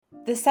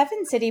The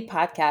Seven City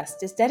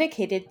podcast is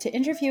dedicated to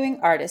interviewing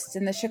artists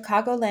in the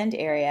Chicagoland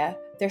area,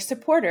 their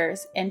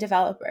supporters, and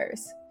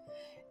developers.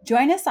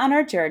 Join us on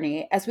our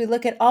journey as we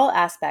look at all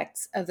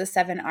aspects of the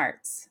seven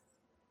arts.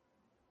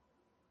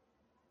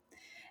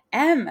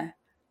 Em,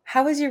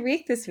 how was your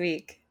week this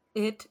week?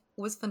 It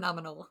was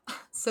phenomenal.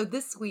 So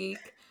this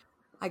week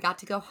I got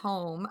to go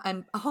home,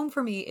 and home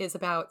for me is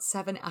about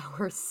 7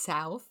 hours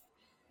south.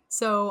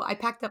 So I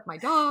packed up my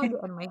dog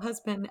and my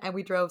husband, and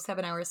we drove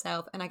 7 hours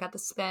south, and I got to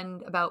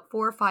spend about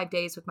 4 or 5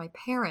 days with my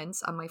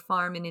parents on my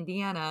farm in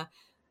Indiana,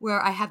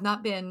 where I have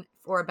not been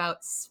for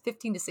about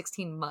 15 to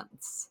 16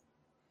 months.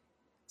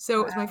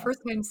 So it was my Wow.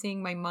 first time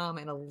seeing my mom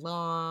in a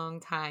long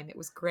time. It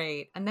was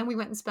great. And then we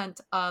went and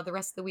spent the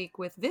rest of the week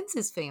with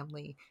Vince's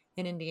family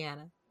in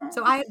Indiana.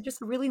 So I had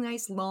just a really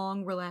nice,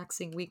 long,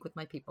 relaxing week with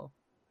my people.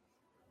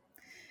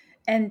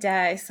 And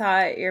I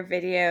saw your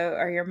video,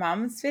 or your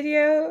mom's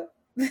video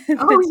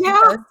Oh, that she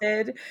yeah.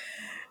 posted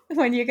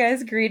when you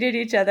guys greeted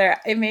each other.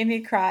 It made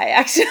me cry,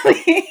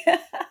 actually.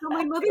 So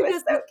my mother It was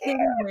does so this cute.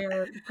 thing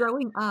where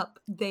growing up,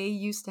 they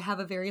used to have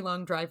a very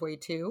long driveway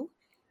too.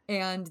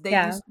 And they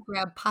Yeah. used to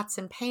grab pots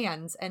and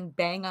pans and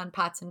bang on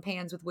pots and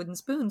pans with wooden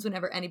spoons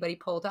whenever anybody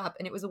pulled up.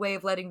 And it was a way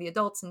of letting the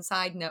adults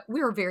inside know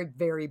we were a very,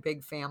 very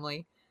big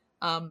family.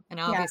 And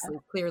Yeah. obviously,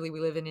 clearly,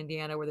 we live in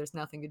Indiana where there's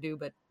nothing to do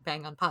but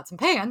bang on pots and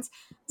pans.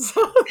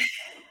 So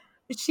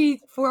she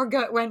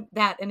forgot went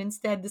that and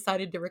instead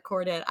decided to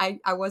record it.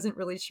 I wasn't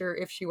really sure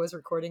if she was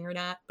recording or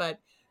not, but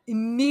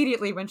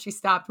immediately when she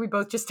stopped, we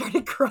both just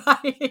started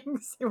crying.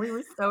 So we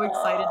were so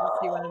excited to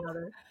see one Oh,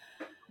 another.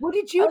 What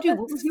did you oh, do?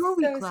 What was that's your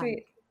week so like?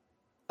 sweet.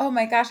 Oh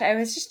my gosh, I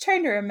was just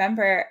trying to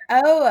remember.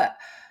 Oh,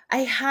 I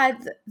had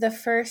the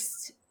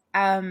first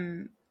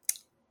um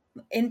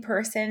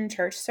in-person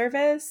church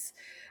service,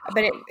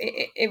 but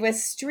it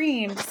was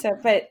streamed. So,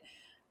 but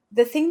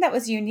the thing that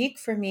was unique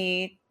for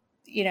me,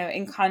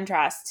 in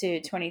contrast to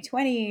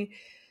 2020,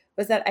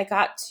 was that I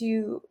got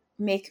to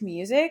make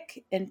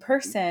music in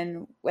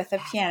person with a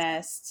Yes.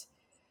 pianist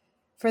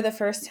for the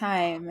first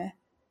time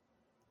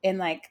in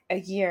like a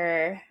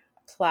year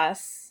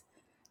plus.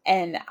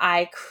 And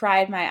I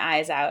cried my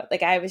eyes out.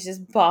 Like I was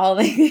just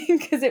bawling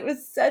because it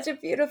was such a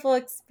beautiful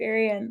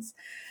experience.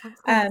 I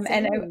was going to And say,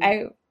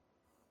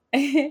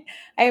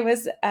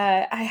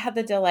 I had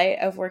the delight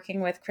of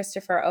working with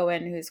Christopher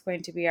Owen, who's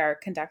going to be our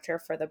conductor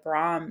for the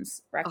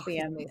Brahms oh,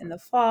 he's Requiem in amazing. the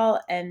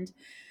fall. And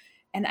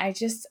I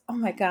just, oh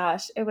my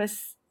gosh,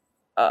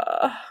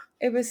 uh,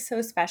 it was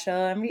so special.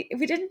 And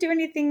we didn't do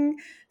anything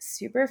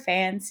super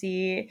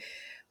fancy,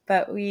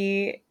 but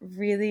we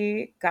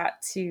really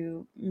got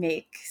to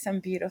make some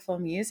beautiful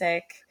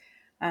music.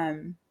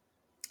 Um,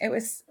 it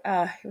was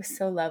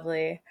so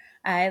lovely.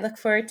 I look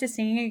forward to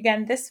singing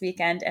again this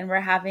weekend, and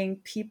we're having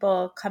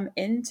people come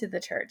into the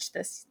church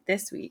this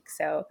week.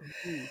 So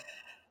Ooh.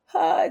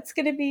 it's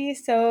going to be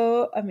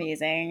so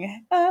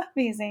amazing,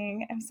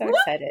 amazing. I'm so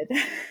excited.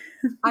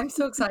 I'm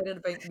so excited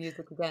about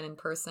music again in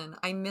person.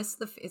 I miss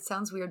it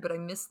sounds weird, but I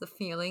miss the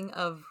feeling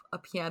of a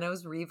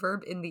piano's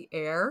reverb in the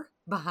air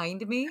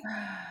behind me.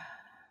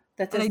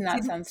 That And does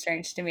not sound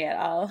strange to me at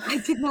all. I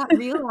did not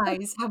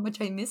realize how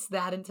much I missed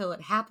that until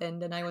it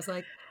happened, and I was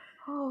like,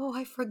 "Oh,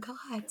 I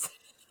forgot."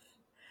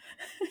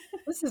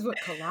 This is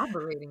what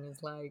collaborating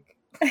is like.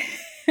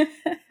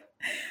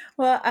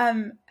 Well,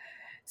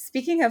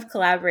 speaking of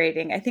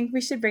collaborating, I think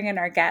we should bring in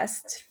our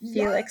guest, Yes,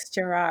 Felix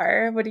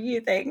Gerard. What do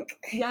you think?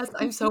 yes,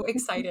 I'm so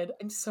excited.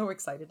 I'm so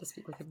excited to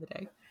speak with him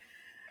today.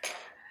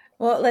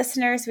 Well,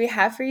 listeners, we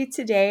have for you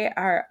today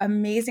our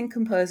amazing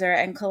composer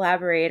and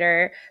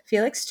collaborator,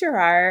 Felix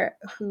Gerard,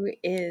 who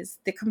is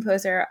the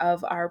composer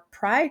of our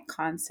Pride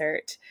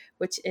concert,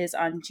 which is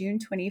on June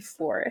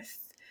 24th.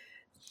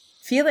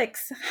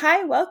 Felix,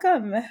 hi,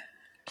 welcome.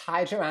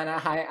 Hi, Joanna.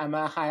 Hi,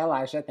 Emma. Hi,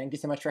 Elijah. Thank you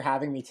so much for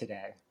having me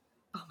today.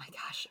 Oh my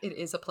gosh, it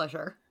is a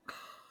pleasure.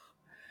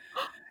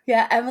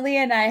 Yeah, Emily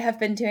and I have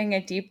been doing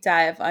a deep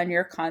dive on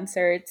your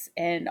concerts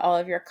and all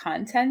of your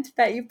content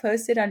that you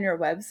posted on your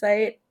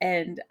website.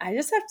 And I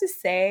just have to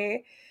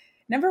say,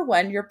 number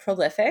one, you're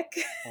prolific.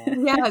 Oh,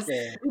 thank Yes,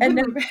 you. And we've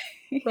been number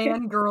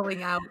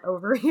fangirling out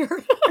over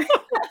here.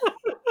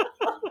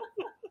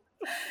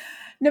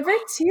 number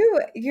two,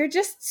 you're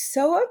just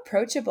so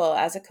approachable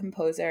as a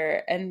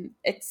composer. And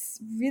it's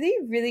really,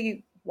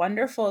 really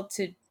wonderful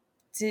to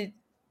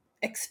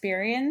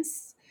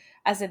experience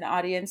as an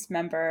audience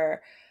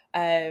member,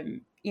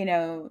 um, you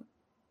know,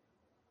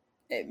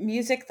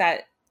 music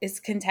that is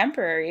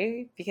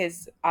contemporary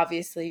because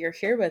obviously you're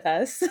here with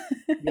us.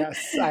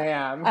 Yes, I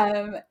am.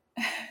 um,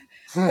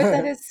 but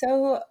that is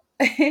so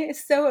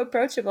so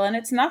approachable, and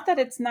it's not that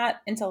it's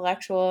not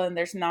intellectual and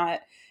there's not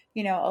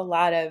a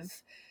lot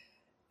of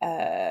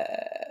uh,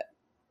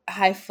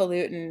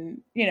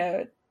 highfalutin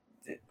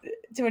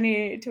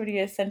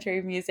 20th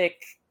century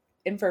music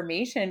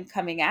information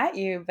coming at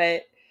you,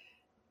 but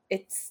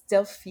it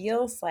still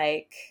feels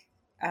like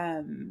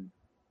um,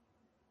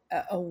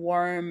 a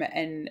warm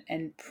and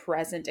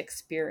present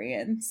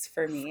experience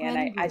for me, and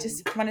I Friendly.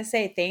 just want to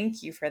say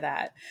thank you for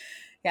that.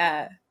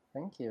 Yeah.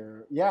 Thank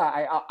you. Yeah,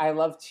 I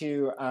love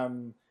to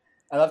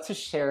I love to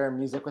share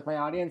music with my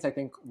audience. I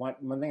think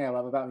one thing I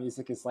love about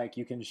music is like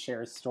you can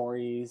share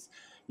stories,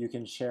 you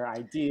can share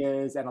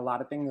ideas and a lot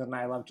of things. And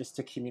I love just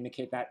to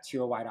communicate that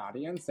to a wide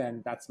audience.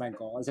 And that's my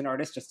goal as an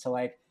artist, just to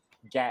like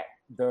get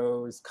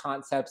those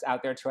concepts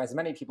out there to as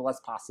many people as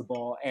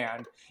possible.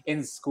 And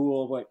in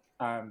school, what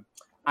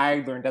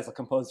I learned as a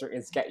composer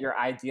is get your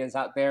ideas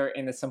out there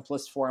in the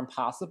simplest form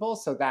possible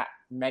so that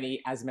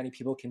as many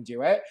people can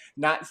do it.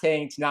 Not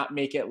saying to not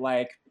make it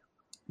like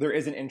there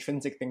isn't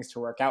intrinsic things to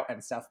work out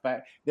and stuff,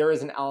 but there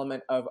is an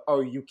element of,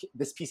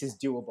 this piece is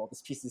doable,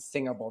 this piece is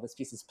singable, this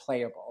piece is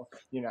playable,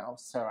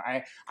 So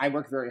I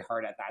work very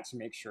hard at that to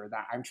make sure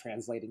that I'm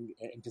translating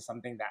it into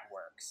something that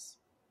works.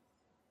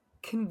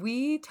 Can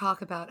we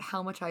talk about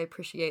how much I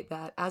appreciate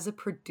that as a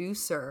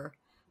producer,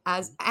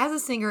 as a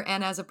singer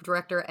and as a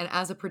director and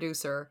as a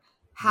producer,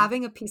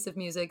 having a piece of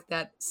music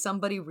that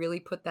somebody really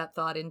put that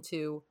thought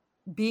into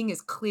being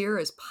as clear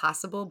as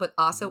possible, but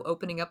also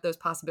opening up those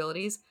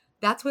possibilities.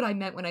 That's what I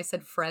meant when I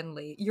said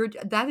friendly.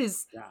 That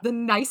is the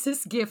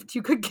nicest gift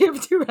you could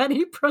give to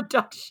any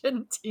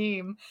production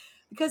team,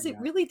 because it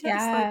really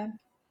does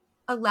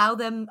allow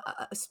them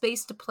a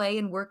space to play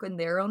and work in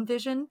their own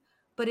vision.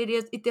 But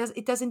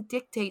it doesn't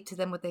dictate to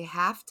them what they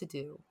have to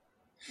do.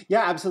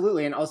 Yeah,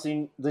 absolutely. And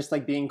also just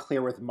like being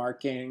clear with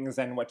markings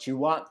and what you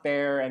want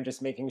there, and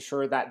just making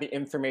sure that the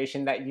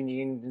information that you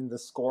need in the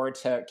score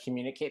to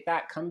communicate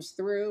that comes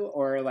through,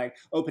 or like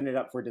open it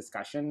up for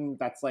discussion.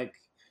 That's like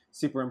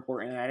super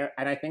important.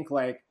 And I think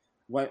like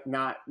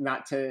not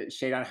to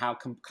shade on how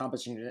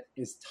composition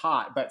is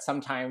taught, but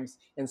sometimes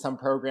in some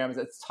programs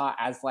it's taught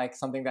as like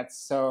something that's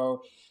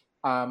so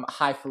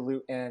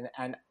highfalutin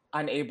and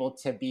unable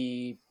to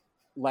be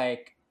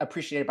like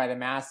appreciated by the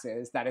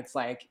masses, that it's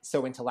like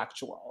so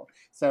intellectual.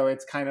 So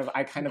it's kind of,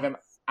 I kind of am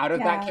out of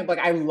that camp. Like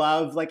I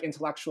love like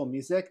intellectual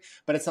music,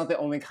 but it's not the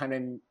only kind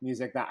of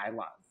music that I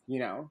love,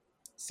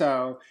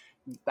 So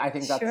I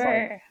think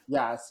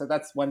that's so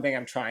that's one thing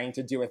I'm trying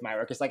to do with my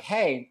work is like,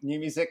 hey, new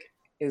music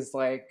is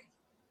like,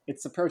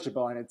 it's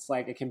approachable, and it's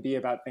like, it can be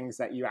about things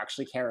that you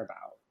actually care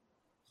about,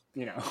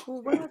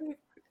 Well,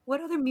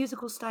 what other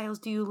musical styles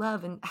do you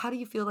love, and how do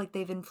you feel like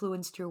they've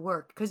influenced your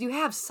work? Because you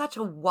have such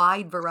a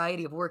wide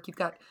variety of work. You've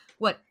got,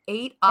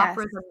 8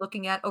 operas I'm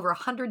looking at, over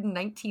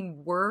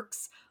 119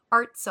 works,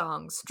 art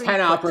songs,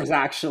 10 operas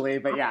actually,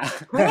 but yeah.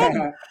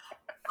 10?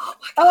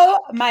 Oh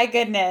my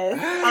goodness.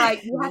 All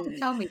right, you have to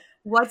tell me,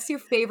 what's your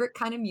favorite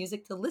kind of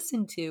music to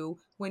listen to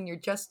when you're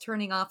just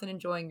turning off and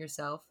enjoying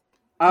yourself?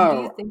 And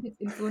do you think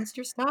it's influenced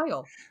your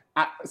style?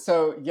 I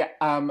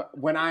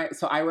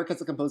work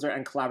as a composer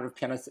and collaborative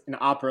pianist in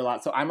opera a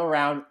lot. So I'm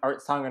around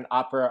art, song, and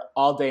opera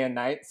all day and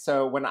night.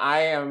 So when I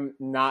am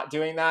not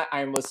doing that,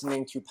 I'm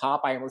listening to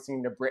pop. I'm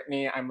listening to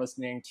Britney. I'm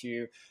listening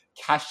to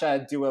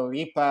Kesha, Dua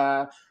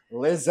Lipa,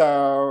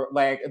 Lizzo.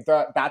 Like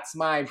that's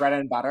my bread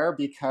and butter,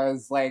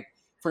 because like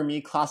for me,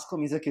 classical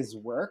music is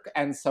work.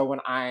 And so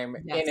when I'm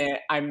in it,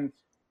 I'm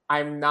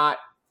not.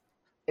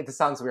 It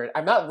sounds weird.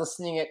 I'm not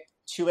listening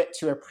to it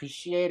to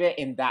appreciate it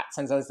in that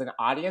sense as an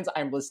audience.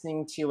 I'm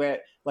listening to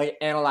it, like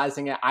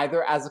analyzing it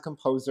either as a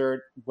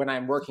composer when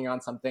I'm working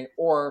on something,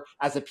 or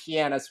as a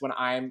pianist when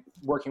I'm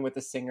working with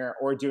a singer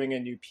or doing a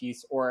new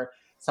piece or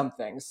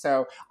something.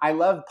 So I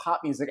love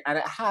pop music, and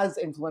it has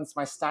influenced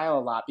my style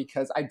a lot,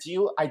 because I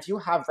do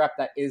have rep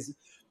that is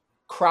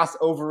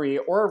crossovery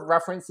or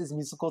references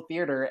musical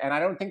theater, and I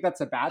don't think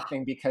that's a bad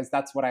thing, because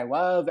that's what I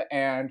love.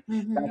 And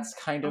that's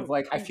kind of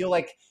like, I feel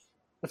like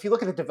if you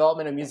look at the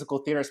development of musical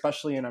theater,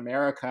 especially in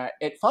America,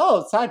 it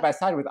followed side by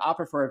side with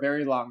opera for a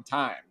very long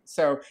time.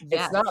 So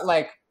it's not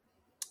like,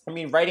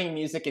 writing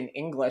music in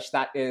English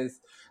that is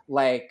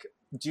like,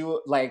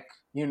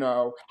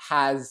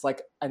 has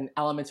like an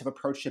element of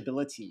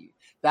approachability,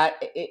 that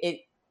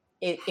it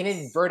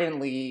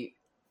inadvertently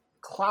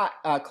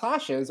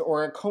clashes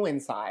or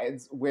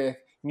coincides with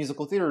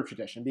musical theater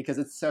tradition, because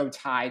it's so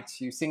tied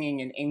to singing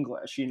in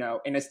English, in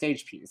a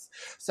stage piece.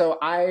 So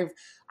I've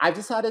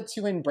decided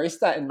to embrace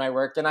that in my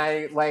work, and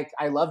I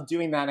love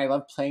doing that, and I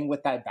love playing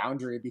with that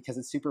boundary, because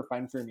it's super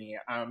fun for me.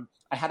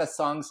 I had a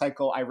song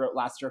cycle I wrote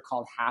last year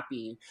called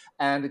Happy,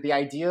 and the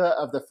idea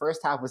of the first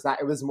half was that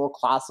it was more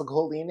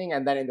classical leaning,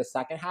 and then in the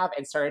second half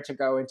it started to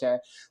go into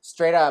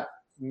straight up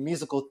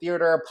musical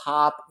theater,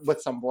 pop with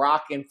some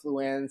rock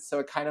influence. So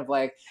it kind of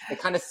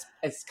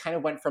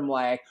went from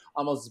like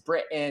almost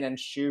Britten and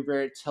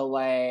Schubert to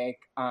like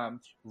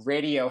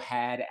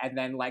Radiohead, and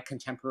then like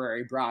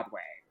contemporary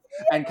Broadway,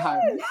 and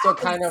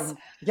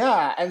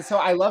and so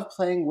I love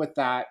playing with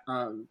that,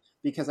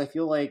 because I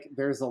feel like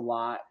there's a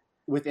lot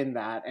within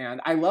that.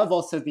 And I love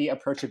also the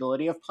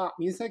approachability of pop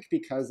music,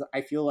 because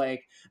I feel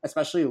like,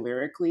 especially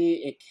lyrically,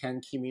 it can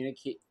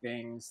communicate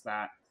things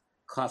that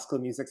classical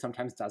music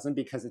sometimes doesn't,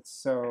 because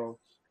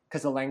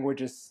the language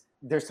is,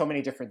 there's so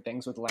many different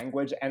things with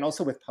language, and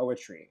also with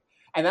poetry,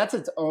 and that's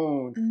its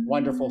own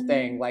wonderful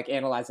thing, like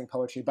analyzing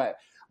poetry. But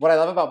what I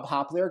love about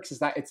pop lyrics is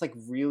that it's like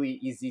really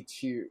easy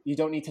you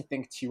don't need to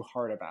think too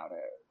hard about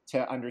it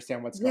to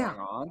understand what's Yeah. going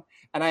on.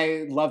 And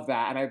I love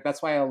that. And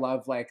that's why I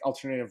love like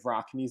alternative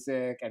rock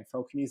music and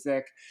folk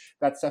music.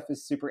 That stuff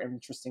is super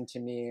interesting to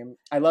me.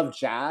 I love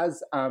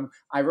jazz.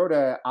 I wrote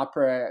an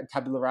opera,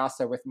 Tabula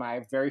Rasa, with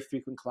my very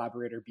frequent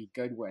collaborator, B.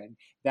 Goodwin.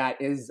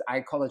 That is,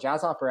 I call a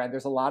jazz opera. And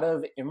there's a lot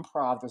of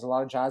improv. There's a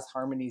lot of jazz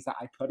harmonies that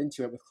I put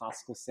into it with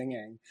classical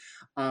singing.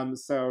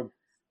 So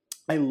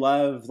I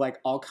love like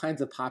all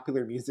kinds of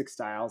popular music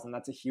styles, and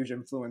that's a huge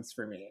influence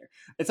for me.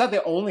 It's not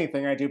the only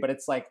thing I do, but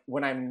it's like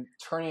when I'm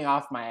turning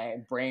off my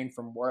brain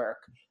from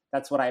work,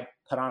 that's what I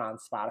put on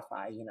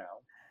Spotify, you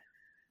know.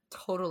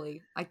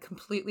 Totally. I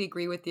completely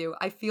agree with you.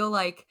 I feel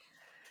like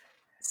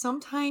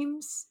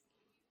sometimes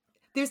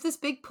there's this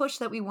big push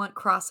that we want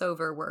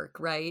crossover work,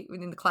 right?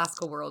 In the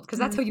classical world, because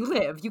that's how you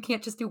live. You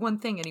can't just do one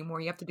thing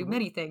anymore. You have to do Mhm.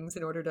 many things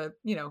in order to,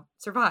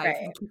 survive Right.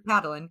 and keep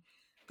paddling.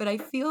 But I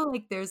feel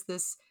like there's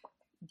this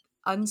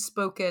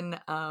unspoken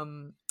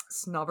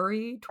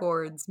snobbery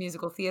towards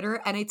musical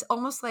theater, and it's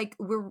almost like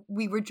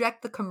we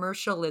reject the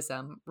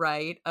commercialism,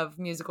 right, of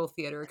musical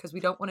theater because we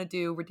don't want to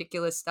do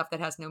ridiculous stuff that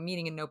has no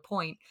meaning and no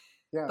point.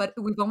 Yeah. But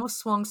we've almost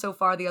swung so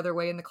far the other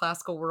way in the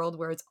classical world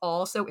where it's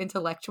all so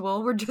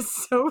intellectual. We're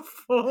just so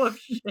full of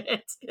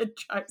shit. It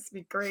drives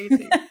me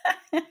crazy.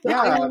 So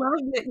I Yeah.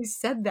 love that you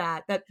said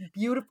that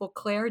beautiful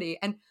clarity.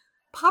 And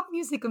pop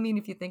music, I mean,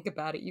 if you think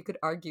about it, you could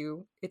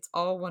argue it's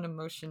all one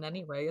emotion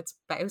anyway. It's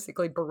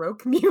basically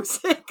Baroque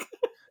music.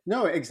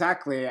 No,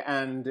 exactly.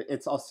 And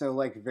it's also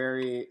like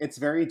it's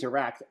very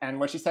direct. And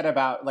what you said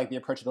about like the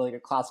approachability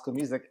of classical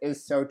music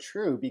is so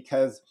true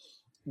because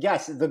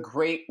yes, the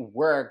great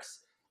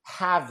works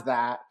have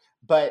that,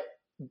 but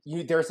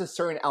there's a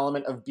certain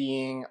element of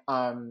being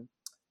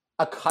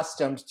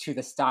accustomed to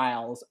the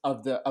styles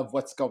of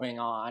what's going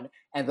on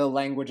and the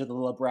language of the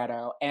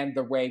libretto and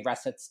the way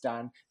recit's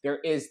done. There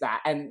is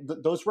that, and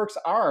those works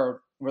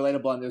are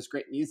relatable and there's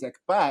great music,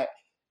 but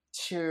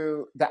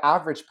to the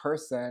average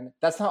person,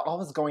 that's not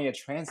always going to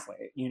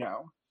translate, you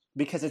know,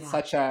 because it's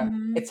Yeah.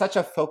 such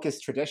a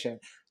focused tradition.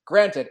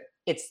 Granted,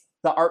 it's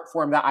the art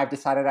form that I've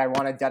decided I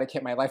want to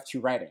dedicate my life to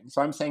writing.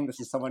 So I'm saying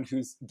this is someone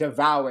who's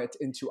devout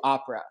into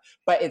opera,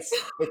 but Sure.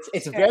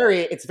 it's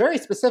very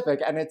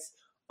specific and it's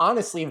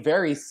honestly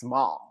very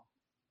small.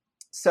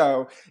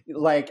 So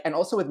like, and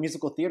also with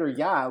musical theater,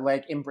 yeah,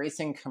 like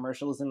embracing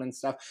commercialism and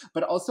stuff,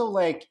 but also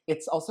like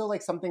it's also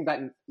like something that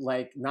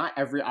like not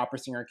every opera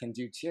singer can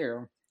do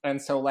too.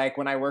 And so like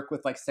when I work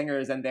with like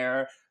singers and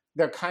they're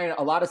kind of,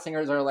 a lot of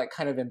singers are like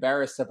kind of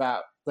embarrassed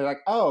about, they're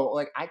like, oh,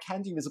 like I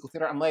can do musical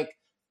theater. I'm like,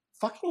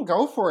 fucking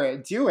go for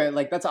it, do it,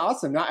 like that's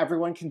awesome. Not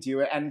everyone can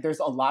do it, and there's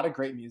a lot of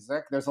great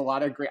music, there's a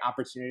lot of great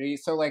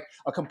opportunities. So like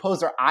a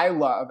composer I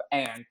love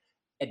and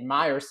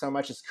admire so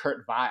much is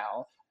Kurt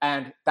Weill,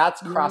 and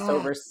that's Yeah.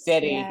 crossover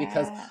city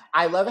because Yeah.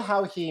 I love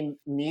how he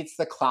meets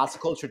the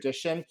classical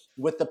tradition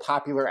with the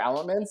popular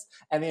elements.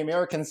 And the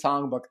American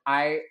Songbook,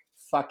 I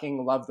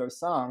fucking love those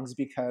songs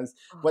because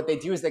what they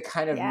do is they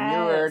kind of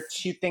mirror Yes.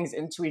 two things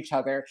into each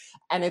other,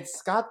 and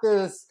it's got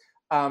this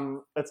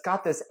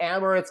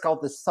amber, it's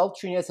got this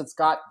sultriness, it's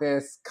got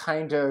this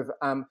kind of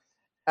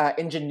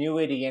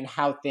ingenuity in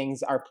how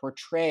things are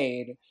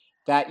portrayed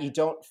that you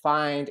don't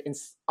find in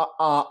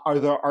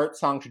other art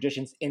song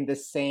traditions in the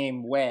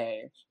same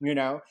way, you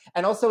know?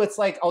 And also, it's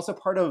like also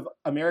part of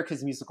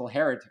America's musical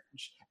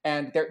heritage.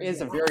 And there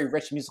is a very Yes.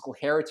 rich musical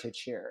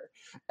heritage here.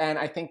 And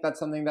I think that's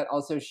something that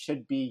also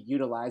should be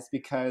utilized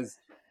because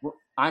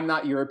I'm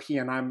not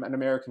European, I'm an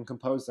American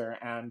composer.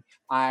 And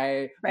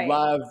I Right.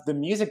 love the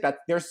music that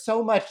there's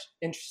so much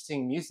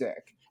interesting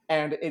music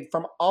and it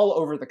from all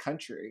over the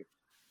country,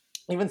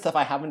 even stuff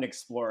I haven't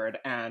explored.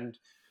 And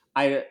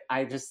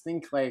I just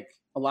think like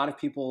a lot of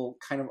people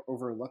kind of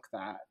overlook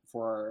that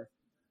for,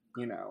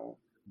 you know,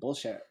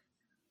 bullshit.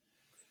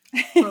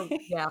 For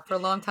a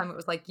long time it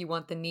was like you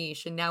want the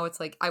niche, and now it's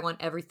like I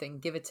want everything.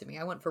 Give it to me.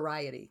 I want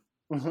variety.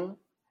 Hmm.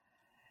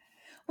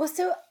 Well,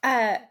 so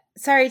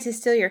sorry to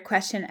steal your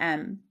question,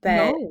 but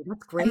No,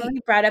 that's great.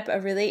 Emily brought up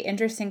a really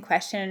interesting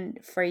question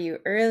for you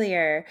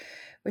earlier,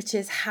 which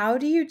is how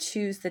do you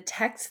choose the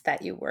text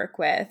that you work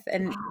with?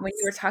 And when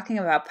you were Yes. talking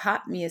about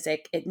pop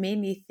music, it made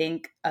me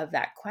think of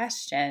that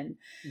question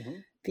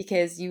Hmm.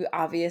 because you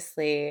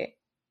obviously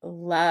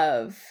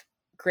love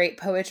great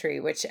poetry,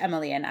 which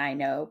Emily and I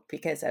know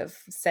because of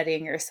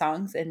studying your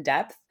songs in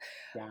depth.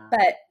 Yeah.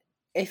 But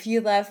if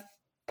you love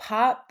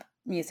pop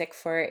music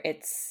for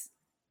its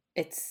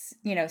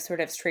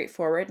sort of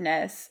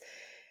straightforwardness,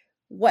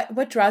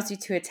 what draws you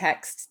to a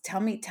text?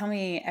 Tell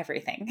me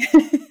everything.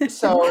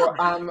 So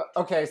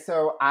okay,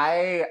 so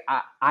I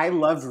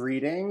love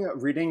reading.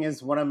 Reading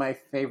is one of my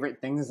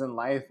favorite things in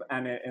life,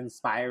 and it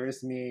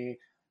inspires me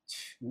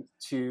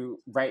to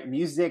write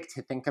music,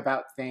 to think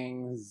about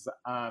things,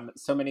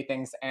 so many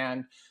things.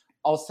 And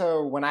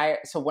also when I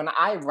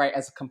write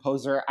as a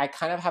composer, I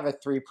kind of have a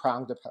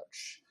three-pronged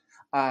approach.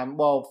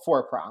 Well,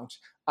 four-pronged.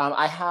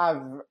 I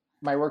have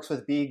my works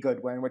with B.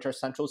 Goodwin, which are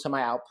central to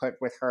my output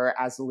with her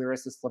as a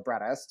lyricist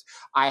librettist.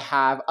 I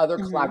have other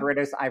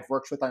collaborators I've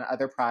worked with on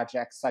other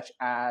projects, such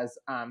as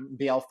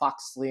B.L.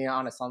 Foxley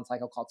on a song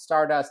cycle called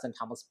Stardust, and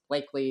Thomas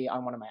Blakely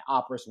on one of my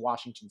operas,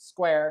 Washington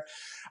Square.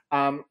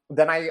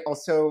 Then I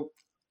also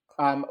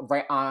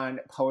write on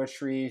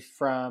poetry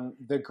from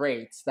the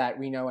greats that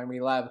we know and we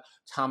love: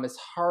 Thomas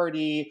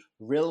Hardy,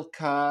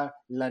 Rilke,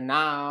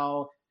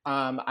 Lanao.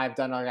 I've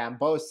done a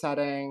Rimbaud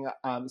setting.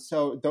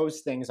 So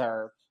those things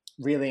are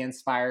really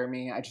inspire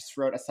me. I just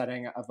wrote a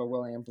setting of a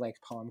William Blake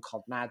poem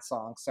called Mad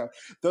Song. So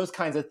those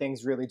kinds of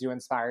things really do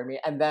inspire me.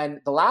 And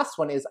then the last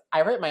one is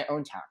I write my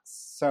own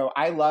texts. So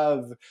I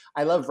love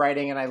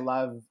writing, and I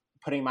love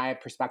putting my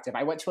perspective.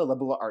 I went to a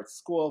liberal arts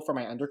school for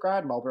my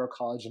undergrad, Marlborough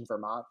College in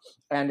Vermont,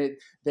 and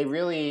they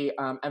really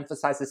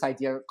emphasize this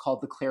idea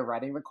called the clear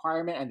writing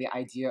requirement, and the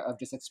idea of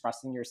just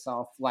expressing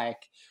yourself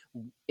like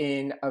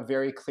in a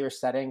very clear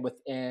setting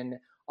within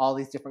all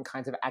these different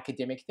kinds of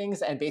academic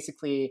things. And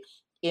basically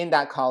in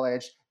that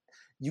college,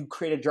 you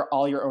created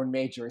all your own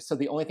majors. So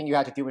the only thing you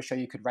had to do was show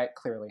you could write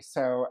clearly.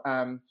 So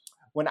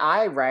when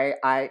I write,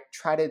 I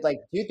try to like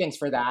do things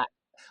for that.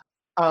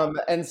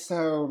 And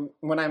so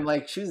when I'm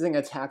like choosing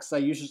a text, I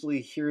usually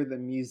hear the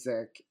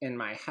music in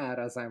my head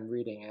as I'm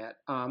reading it.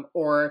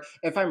 Or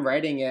if I'm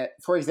writing it,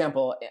 for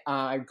example,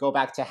 I go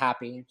back to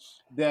Happy.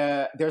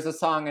 There's a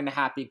song in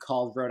Happy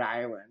called Rhode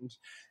Island.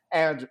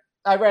 And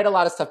I write a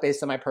lot of stuff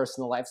based on my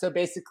personal life. So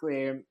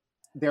basically,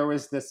 there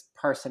was this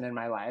person in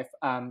my life,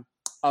 a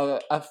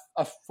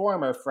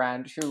former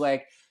friend who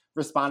like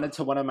responded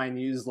to one of my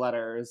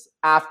newsletters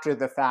after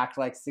the fact,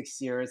 like 6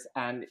 years.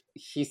 And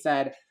he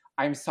said,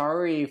 "I'm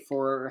sorry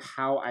for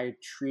how I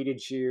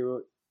treated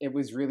you. It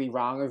was really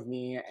wrong of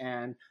me,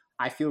 and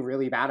I feel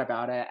really bad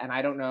about it. And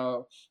I don't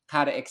know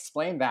how to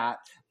explain that."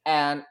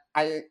 And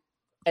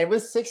it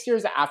was 6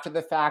 years after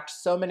the fact.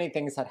 So many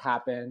things had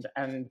happened.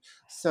 And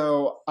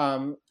so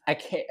I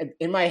can't,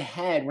 in my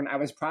head, when I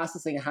was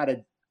processing how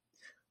to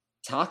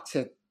talk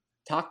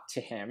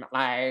to him,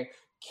 I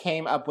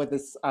came up with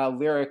this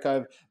lyric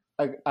of,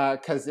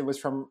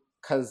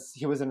 because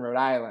he was in Rhode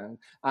Island.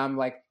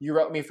 Like, "You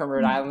wrote me from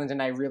Rhode Island,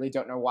 and I really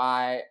don't know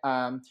why.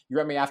 You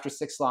wrote me after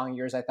 6 long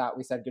years. I thought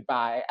we said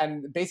goodbye."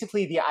 And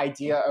basically the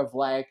idea of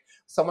like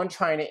someone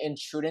trying to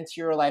intrude into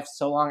your life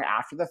so long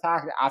after the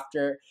fact,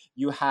 after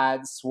you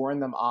had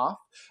sworn them off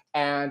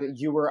and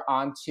you were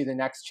on to the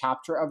next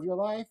chapter of your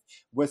life,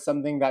 was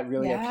something that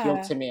really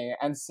appealed to me.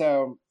 And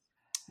so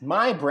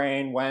my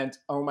brain went,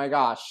 "Oh my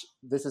gosh,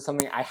 this is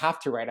something I have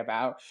to write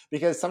about."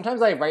 Because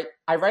sometimes I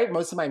write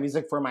most of my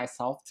music for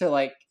myself to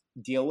like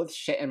deal with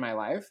shit in my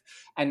life,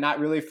 and not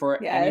really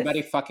for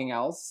anybody fucking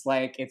else.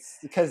 Like, it's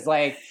because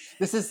like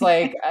this is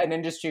like an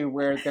industry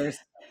where there's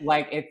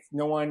like, it's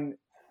no one,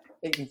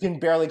 you can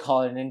barely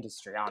call it an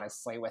industry,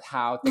 honestly, with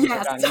how things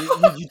are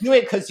done. You do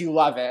it because you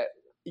love it.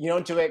 You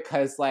don't do it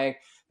because like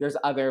there's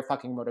other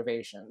fucking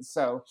motivations.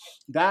 So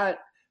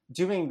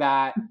doing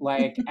that,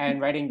 like,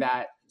 and writing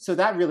that, so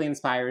that really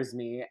inspires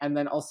me. And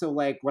then also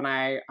like when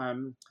I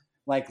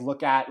like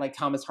look at like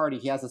Thomas Hardy,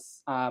 he has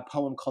this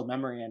poem called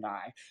Memory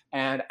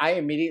and I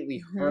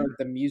immediately heard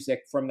the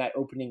music from that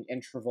opening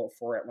interval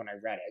for it when I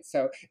read it.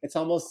 So it's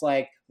almost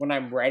like when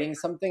I'm writing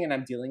something and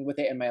I'm dealing with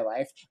it in my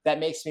life, that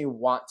makes me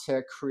want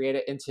to create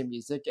it into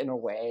music in a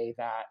way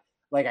that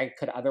like I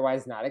could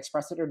otherwise not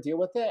express it or deal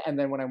with it. And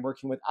then when I'm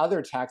working with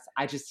other texts,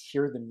 I just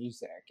hear the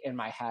music in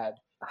my head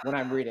when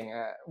I'm reading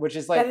it, which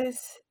is like, that is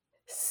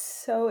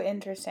so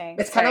interesting.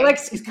 It's kind of like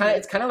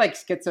it's kind of like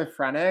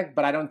schizophrenic,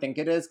 but I don't think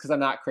it is because I'm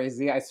not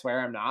crazy. I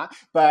swear I'm not.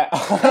 But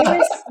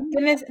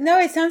no,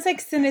 it sounds like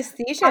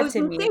synesthesia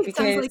to me, because it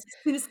sounds like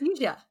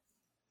synesthesia.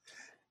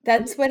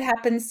 That's what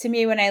happens to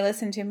me when I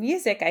listen to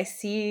music. I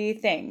see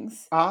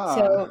things.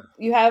 So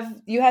you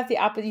have the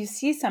opposite. You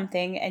see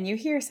something and you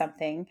hear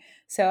something.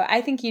 So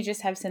I think you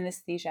just have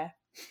synesthesia.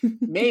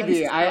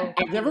 Maybe I've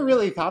never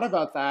really thought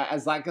about that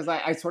as like, because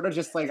I sort of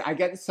just like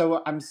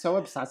I'm so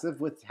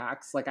obsessive with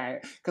text, like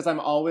because I'm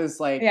always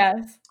like, yes,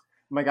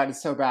 oh my god,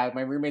 it's so bad.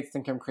 My roommates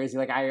think I'm crazy.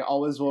 Like I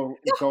always will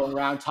go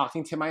around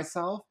talking to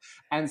myself.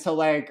 And so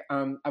like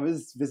I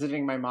was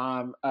visiting my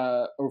mom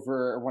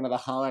over one of the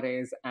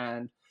holidays,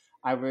 and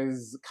I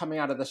was coming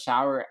out of the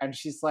shower, and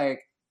she's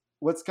like,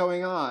 "What's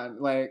going on?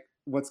 Like,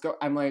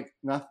 I'm like,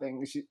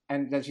 "Nothing."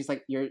 And then she's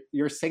like,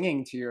 "You're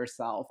singing to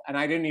yourself," and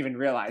I didn't even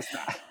realize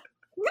that.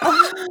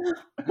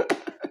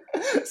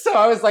 So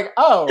I was like,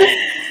 "Oh,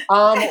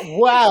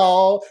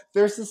 well,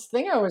 there's this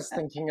thing I was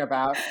thinking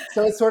about."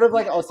 So it's sort of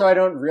like, also I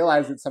don't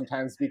realize it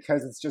sometimes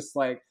because it's just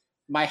like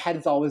my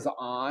head's always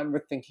on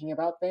with thinking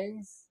about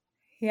things.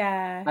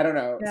 Yeah. I don't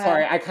know. Yeah.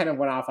 Sorry, I kind of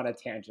went off on a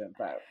tangent,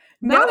 but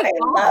no, I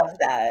love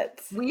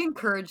that. We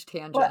encourage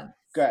tangents. Well,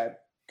 good.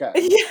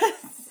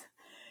 Yes.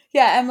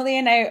 Yeah, Emily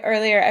and I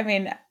earlier, I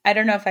mean, I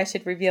don't know if I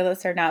should reveal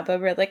this or not,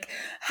 but we're like,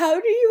 how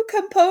do you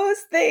compose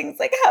things?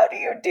 Like, how do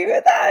you do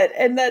that?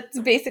 And that's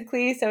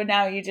basically, so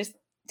now you just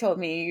told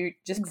me you're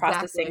just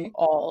processing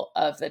all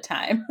of the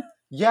time.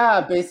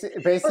 Yeah,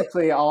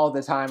 basically all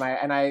the time.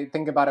 I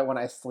think about it when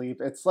I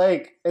sleep. It's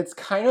like it's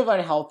kind of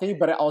unhealthy,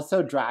 but it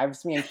also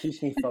drives me and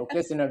keeps me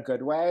focused in a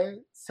good way.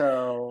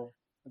 So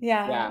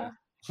yeah.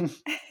 Yeah.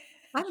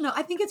 I don't know.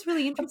 I think it's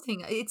really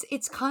interesting.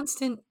 It's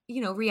constant,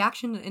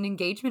 reaction and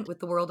engagement with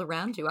the world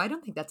around you. I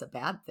don't think that's a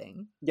bad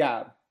thing.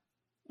 Yeah.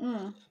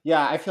 Mm.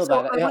 Yeah, I feel So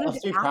that. I It wanted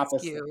helps to me ask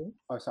process. you.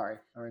 Oh, sorry.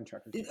 I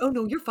interrupted you. Oh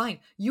no, you're fine.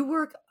 You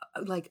work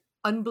like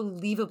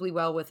unbelievably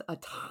well with a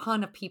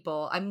ton of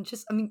people. I mean,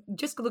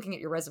 just looking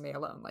at your resume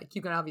alone, like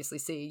you can obviously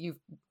see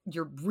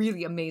you're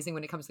really amazing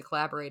when it comes to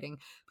collaborating.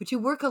 But you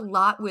work a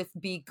lot with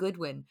B.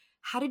 Goodwin.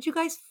 How did you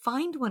guys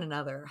find one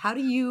another? How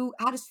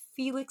does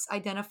Felix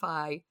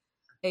identify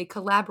a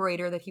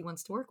collaborator that he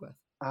wants to work with?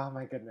 Oh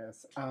my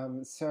goodness.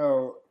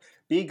 So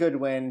B.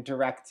 Goodwin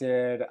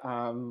directed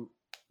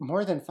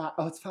more than five.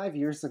 Oh, it's 5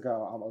 years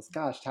ago almost.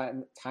 Gosh,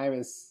 time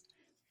is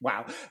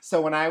wow.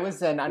 So when I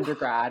was an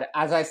undergrad,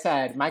 as I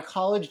said, my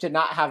college did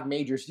not have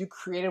majors. You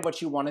created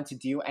what you wanted to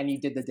do and you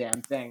did the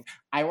damn thing.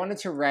 I wanted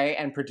to write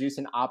and produce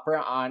an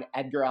opera on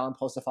Edgar Allan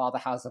Poe's The Fall of the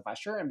House of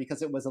Usher, and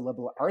because it was a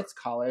liberal arts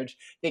college,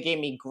 they gave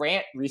me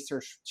grant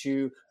research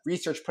to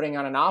research putting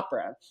on an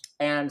opera.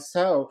 And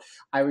so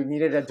I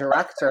needed a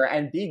director,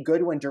 and B.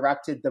 Goodwin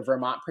directed the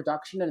Vermont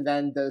production and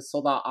then the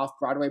sold out off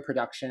Broadway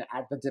production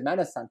at the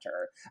Domena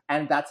Center.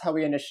 And that's how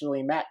we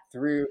initially met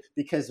through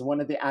because one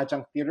of the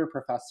adjunct theater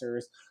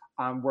professors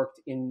worked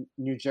in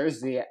New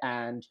Jersey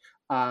and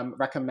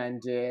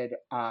recommended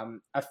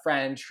a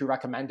friend who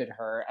recommended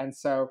her. And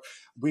so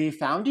we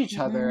found each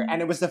other, Mm.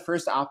 and it was the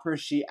first opera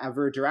she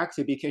ever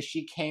directed because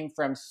she came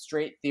from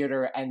straight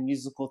theater and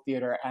musical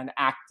theater and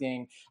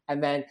acting.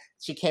 And then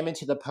she came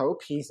into the Poe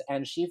piece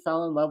and she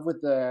fell in love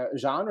with the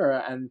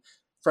genre. And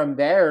from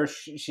there,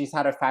 she's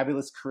had a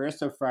fabulous career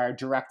so far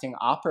directing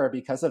opera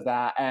because of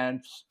that.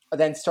 And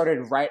then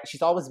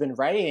she's always been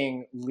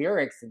writing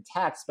lyrics and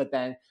text, but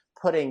then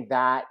putting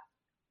that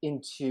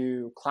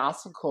into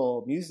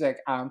classical music.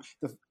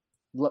 The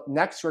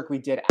next work we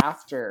did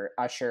after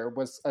Usher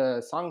was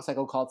a song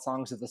cycle called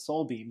Songs of the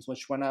Soul Beams,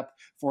 which went up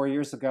 4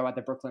 years ago at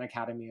the Brooklyn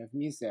Academy of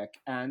Music.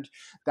 And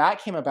that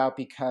came about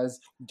because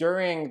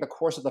during the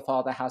course of the fall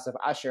of the House of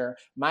Usher,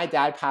 my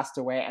dad passed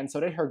away, and so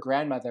did her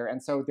grandmother.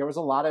 And so there was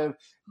a lot of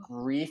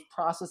grief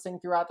processing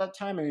throughout that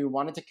time, and we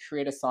wanted to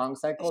create a song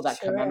cycle that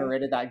Sure.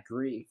 commemorated that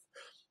grief.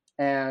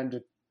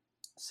 And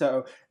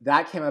so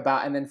that came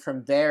about, and then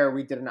from there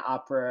we did an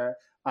opera,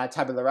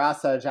 Tabula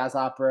Rasa, jazz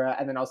opera,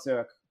 and then also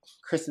a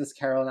Christmas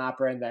Carol and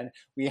opera, and then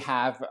we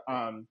have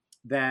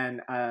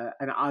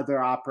another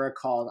opera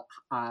called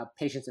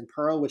Patience and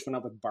Pearl, which went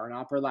up with Barn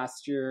Opera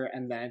last year,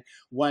 and then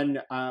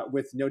one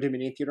with No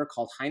Dominion Theater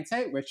called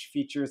Hindsight, which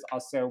features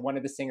also one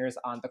of the singers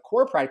on the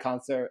Core Pride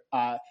concert,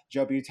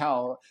 Joe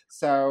Butel.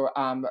 So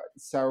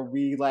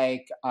we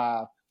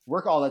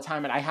work all the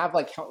time, and I have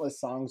like countless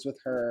songs with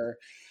her,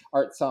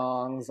 art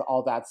songs,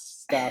 all that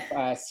stuff,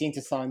 scene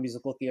to song,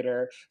 musical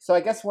theater. So I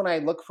guess when I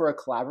look for a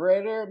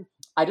collaborator,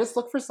 I just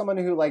look for someone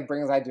who like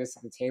brings ideas to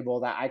the table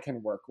that I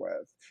can work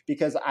with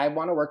because I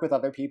want to work with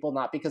other people,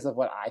 not because of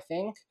what I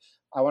think.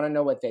 I want to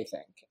know what they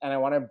think, and I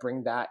want to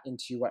bring that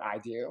into what I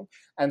do.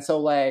 And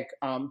so,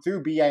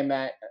 through B, I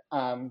met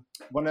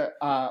one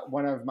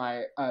of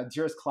my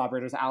dearest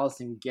collaborators,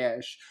 Allison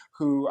Gish,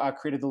 who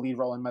created the lead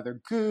role in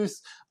Mother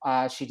Goose.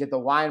 She did the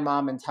Wine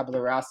Mom and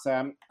Tabula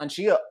Rasa, and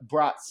she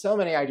brought so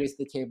many ideas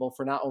to the table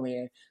for not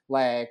only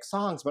like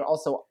songs, but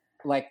also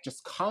like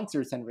just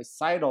concerts and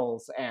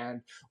recitals.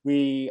 And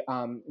we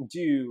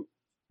do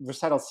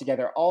recitals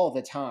together all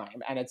the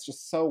time, and it's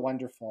just so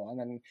wonderful. And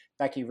then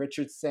Becky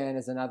Richardson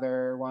is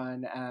another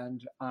one,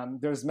 and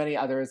there's many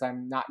others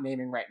I'm not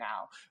naming right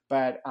now,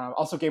 but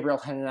also Gabriel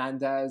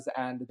Hernandez,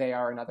 and they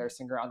are another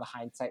singer on the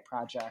Hindsight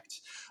Project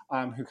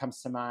who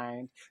comes to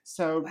mind.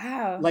 So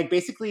Wow.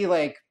 basically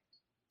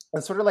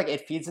it's sort of like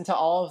it feeds into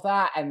all of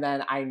that, and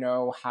then I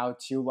know how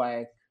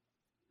to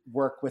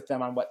work with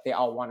them on what they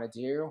all want to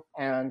do.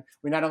 And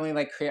we not only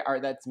like create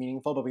art that's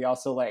meaningful, but we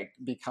also like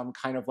become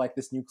kind of like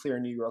this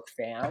nuclear New York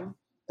fam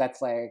that's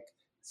like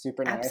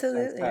super nice. And so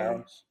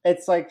Absolutely.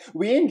 it's like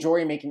we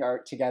enjoy making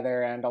art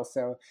together. And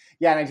also,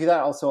 yeah, and I do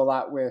that also a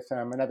lot with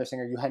another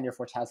singer, Eugenia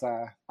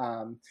Forteza.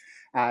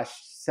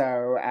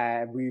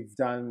 We've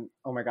done,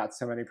 oh my God,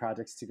 so many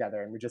projects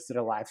together. And we just did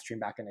a live stream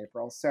back in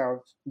April.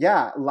 So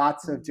yeah,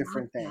 lots I of love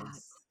different that.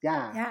 things.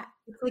 Yeah. Yeah.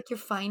 It's like you're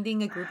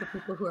finding a group of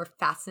people who are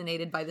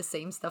fascinated by the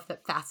same stuff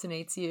that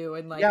fascinates you,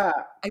 and like Yeah.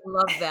 I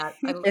love that.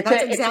 It's That's a,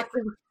 it's a,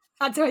 exactly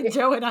that's why it,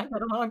 Joe and I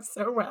get along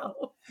so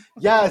well.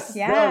 yes,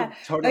 Yeah. no, Oh,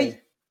 totally.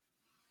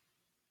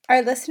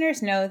 our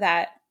listeners know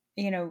that,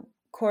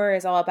 CORE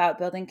is all about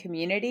building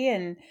community.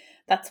 And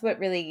that's what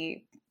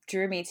really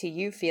drew me to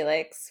you,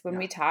 Felix. When Yeah.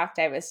 we talked,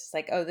 I was just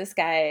like, oh, this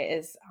guy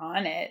is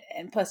on it.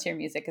 And plus your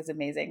music is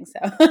amazing. So,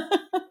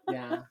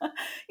 Yeah.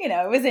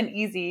 it was an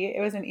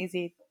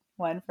easy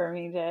one for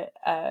me to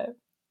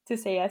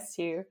say yes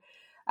to.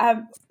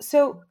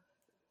 So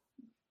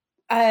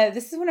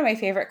this is one of my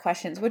favorite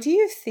questions. What do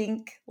you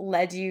think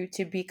led you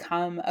to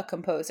become a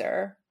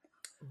composer?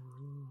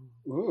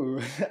 Ooh,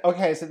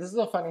 okay. So this is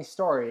a funny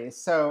story.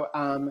 So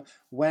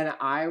when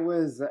I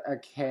was a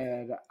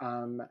kid,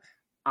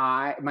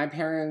 I my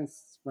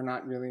parents were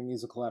not really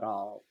musical at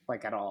all,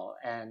 like at all,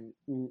 and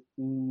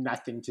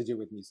nothing to do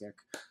with music.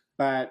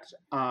 But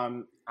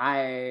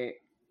I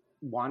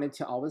wanted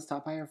to always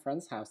stop by a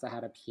friend's house that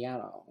had a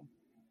piano,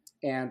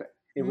 and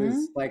it was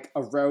Mm. like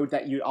a road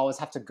that you'd always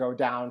have to go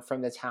down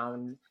from the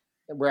town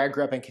where I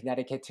grew up in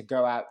Connecticut to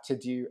go out to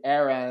do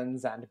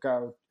errands and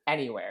go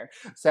anywhere.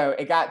 So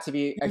it got to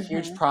be a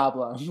huge Mhm.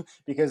 problem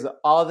because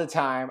all the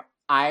time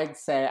I'd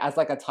say, as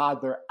like a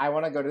toddler, I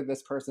want to go to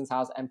this person's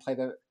house and play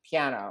the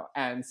piano.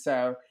 And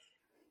so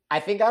I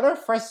think out of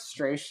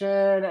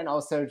frustration and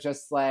also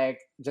just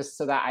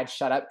so that I'd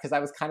shut up because I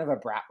was kind of a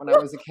brat when I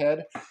was a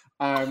kid,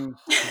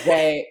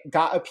 they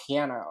got a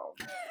piano.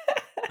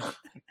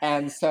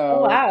 And Oh,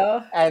 so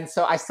wow.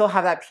 I still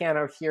have that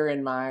piano here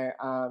in my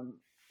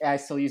I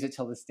still use it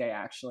till this day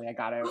actually. I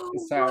got it. Oh,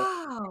 So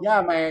wow.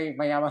 yeah, my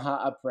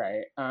Yamaha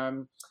upright.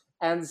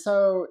 And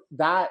so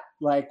that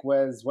like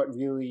was what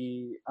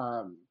really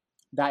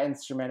that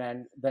instrument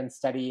and then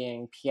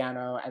studying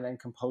piano and then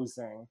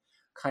composing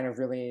kind of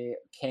really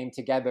came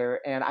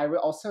together. And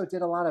also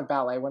did a lot of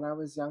ballet when I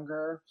was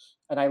younger,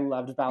 and I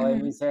loved ballet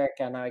Mhm. music,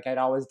 and like I'd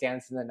always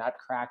dance in the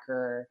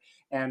Nutcracker.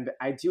 And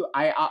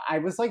I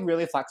was like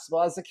really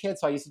flexible as a kid,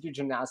 so I used to do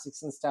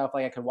gymnastics and stuff.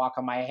 Like I could walk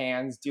on my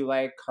hands, do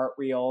like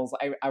cartwheels.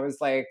 I was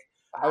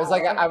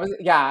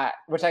yeah,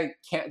 which I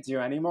can't do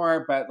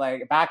anymore. But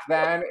like back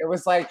then, it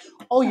was like,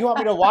 oh, you want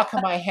me to walk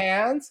on my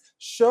hands?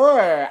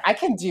 Sure, I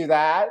can do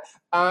that.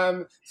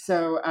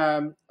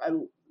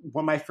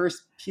 When my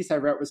first piece I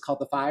wrote was called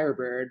The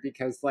Firebird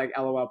because like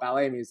LOL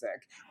ballet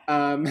music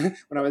when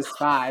I was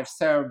 5.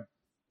 So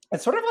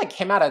it sort of like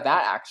came out of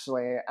that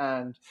actually.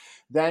 And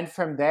then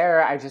from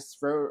there, I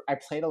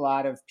played a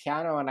lot of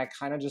piano and I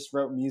kind of just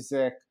wrote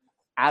music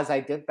as I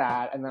did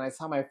that. And then I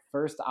saw my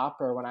first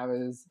opera when I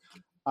was,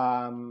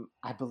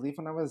 I believe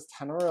when I was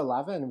 10 or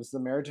 11. It was The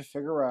Marriage of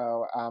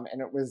Figaro.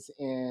 And it was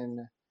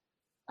in,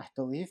 I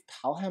believe,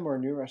 Pelham or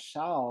New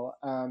Rochelle.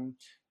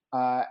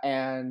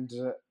 And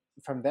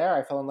from there,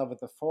 I fell in love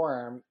with the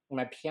form.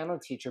 My piano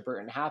teacher,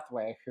 Burton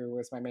Hathaway, who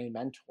was my main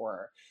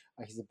mentor,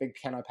 he's a big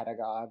piano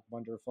pedagogue,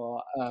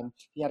 wonderful.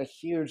 He had a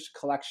huge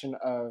collection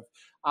of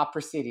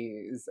opera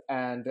CDs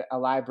and a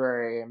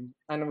library,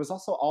 and it was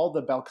also all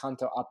the bel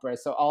canto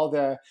operas, so all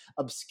the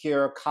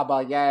obscure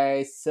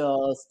Caballé,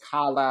 Sils,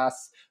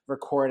 Callas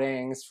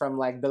recordings from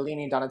like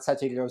Bellini,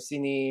 Donizetti,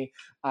 Rossini,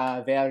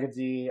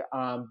 Verdi,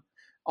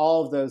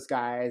 all of those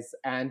guys.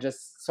 And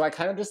just so I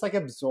kind of just like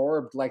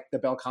absorbed like the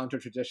bel canto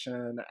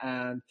tradition.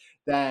 And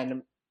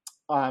then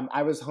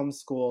I was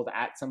homeschooled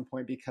at some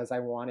point because I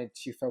wanted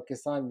to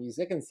focus on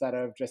music instead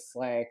of just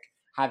like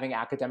having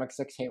academics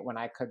dictate when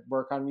I could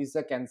work on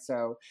music. And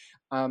so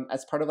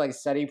as part of like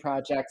study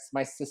projects,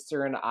 my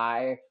sister and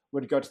I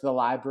would go to the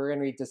library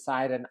and we'd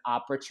decide an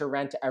opera to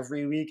rent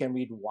every week and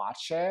we'd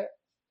watch it.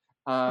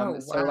 Oh,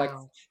 So like,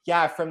 wow.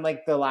 yeah, from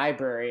like the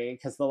library,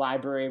 because the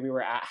library we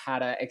were at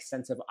had an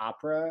extensive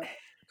opera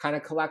kind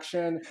of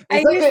collection. It I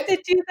was like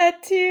used to do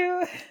that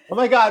too. oh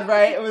my god,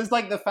 right? It was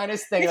like the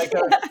funnest thing, like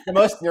the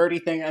most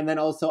nerdy thing, and then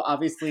also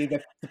obviously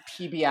the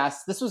PBS.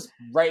 This was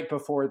right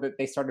before that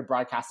they started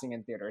broadcasting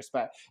in theaters,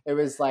 but it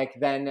was like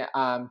then,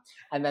 and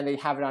then they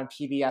have it on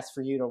PBS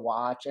for you to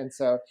watch, and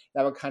so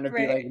that would kind of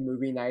be Right. like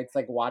movie nights,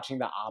 like watching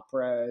the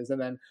operas,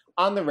 and then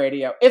on the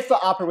radio, if the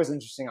opera was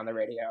interesting on the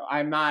radio.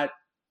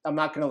 I'm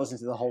not going to listen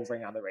to the whole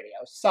thing on the radio.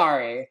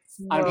 Sorry,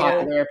 No.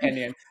 unpopular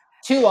opinion.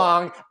 Too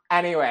long.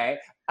 Anyway,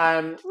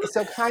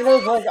 so kind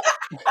of like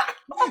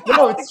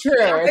no, it's true.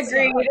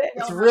 Agreed.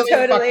 It's really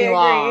Totally fucking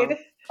long. agreed.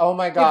 Oh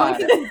my If I god.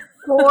 get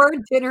 4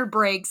 dinner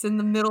breaks in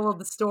the middle of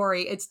the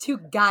story, it's too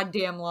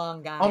goddamn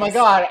long, Oh my guys.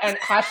 god. And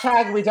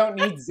hashtag we don't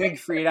need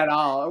Siegfried at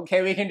all.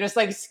 Okay, we can just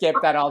like skip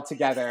that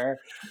altogether.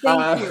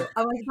 Thank you.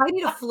 I'm like, if I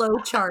need a flow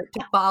chart to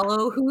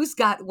follow who's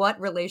got what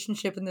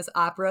relationship in this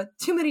opera,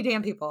 too many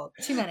damn people.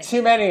 Too many.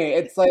 Too many.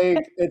 It's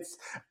like it's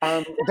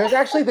there's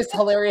actually this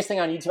hilarious thing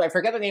on YouTube. I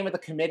forget the name of the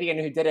comedian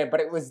who did it, but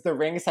it was the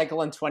Ring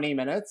Cycle in 20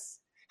 minutes.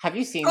 Have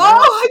you seen that?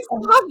 Oh, I saw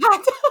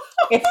that.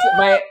 It's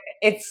my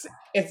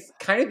it's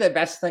kind of the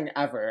best thing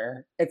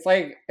ever. It's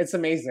like it's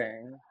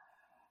amazing.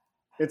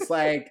 It's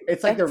like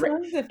That the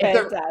sounds if the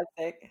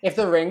fantastic. if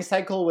the Ring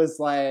Cycle was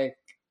like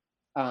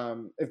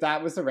if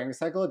that was the Ring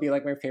Cycle, it'd be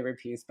like my favorite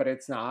piece, but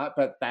it's not.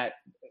 But that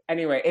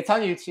anyway, it's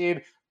on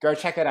YouTube. Go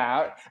check it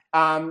out.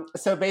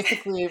 So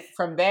basically,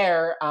 from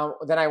there,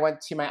 then I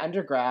went to my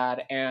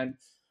undergrad, and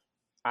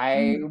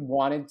I Mm.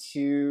 wanted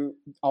to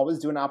always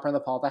do an opera in the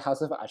fall at the House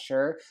of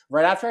Usher.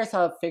 Right after I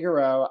saw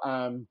Figaro,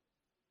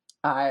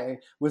 I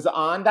was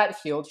on that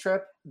field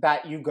trip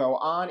that you go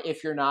on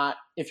if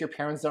your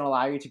parents don't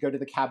allow you to go to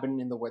the cabin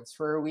in the woods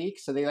for a week.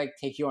 So they like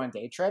take you on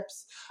day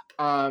trips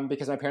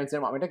because my parents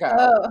didn't want me to go.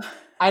 Oh.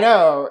 I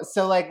know.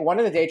 So like one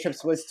of the day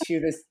trips was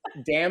to this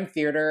damn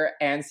theater.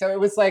 And so it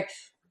was like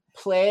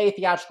play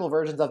theatrical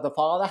versions of The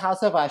Fall of the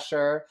House of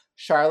Usher,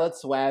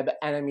 Charlotte's Web,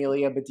 and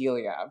Amelia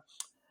Bedelia.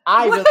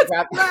 I What? really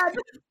grabbed.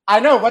 I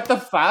know, what the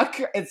fuck?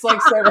 It's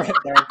like so right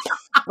there.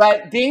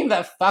 But being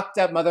the fucked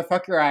up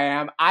motherfucker I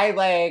am, I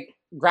like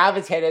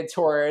gravitated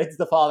towards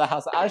the Fall of the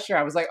House of Usher.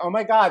 I was like, oh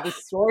my god,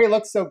 this story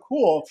looks so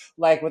cool,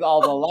 like with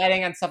all the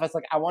lighting and stuff. I was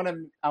like, I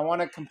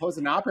want to compose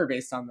an opera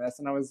based on this,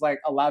 and I was like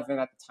 11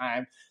 at the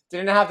time.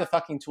 Didn't have the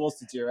fucking tools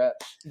to do it.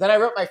 Then I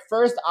wrote my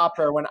first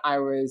opera when I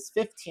was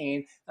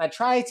 15. And I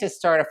tried to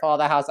start a Fall of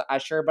the House of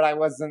Usher, but I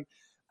wasn't.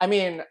 I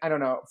mean, I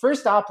don't know.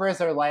 First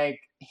operas are like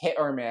hit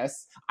or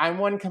miss. I'm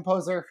one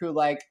composer who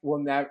like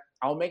will never.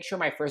 I'll make sure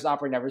my first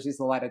opera never sees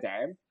the light of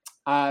day,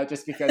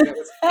 just because it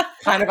was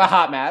kind of a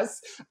hot mess.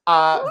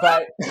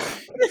 But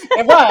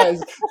it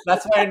was.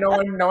 That's why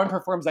no one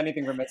performs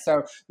anything from it.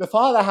 So the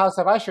Fall of the House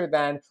of Usher.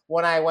 Then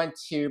when I went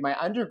to my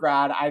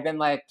undergrad, I then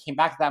like came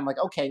back to that. I'm like,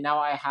 okay, now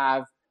I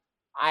have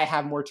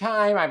more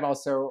time. I'm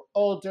also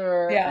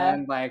older,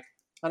 and I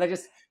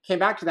just came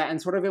back to that,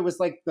 and sort of it was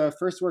like the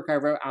first work I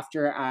wrote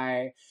after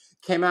I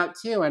came out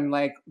too. And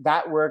like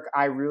that work,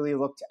 I really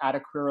looked at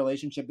a queer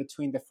relationship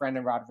between the friend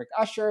and Roderick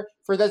Usher.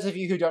 For those of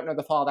you who don't know,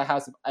 The Fall of the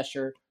House of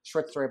Usher,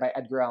 short story by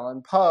Edgar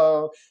Allan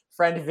Poe.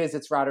 Friend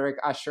visits Roderick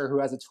Usher, who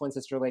has a twin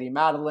sister, Lady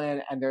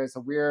Madeline, and there's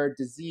a weird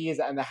disease,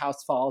 and the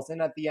house falls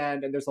in at the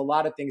end, and there's a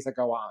lot of things that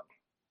go on.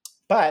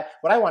 But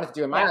what I wanted to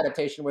do in my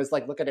adaptation was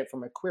like look at it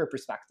from a queer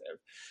perspective.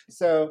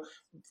 So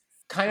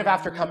kind of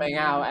after coming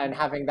out and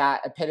having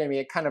that epitome,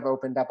 it kind of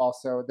opened up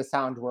also the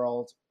sound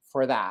world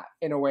for that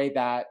in a way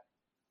that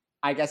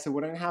I guess it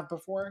wouldn't have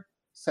before.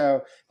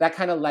 So that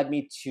kind of led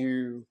me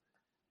to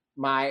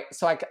I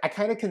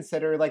kind of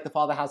consider like the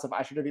Fall of the House of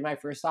Usher to be my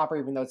first opera,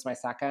 even though it's my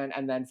second.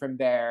 And then from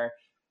there,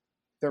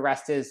 the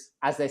rest is,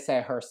 as they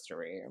say,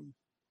 herstory.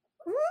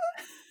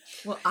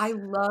 Well, I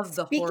love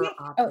the horror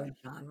opera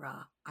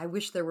genre. I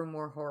wish there were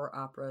more horror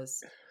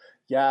operas.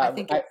 Yeah. I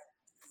think it's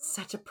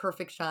such a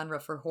perfect genre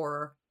for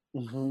horror.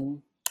 Mm-hmm.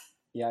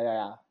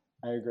 Yeah.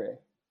 I agree.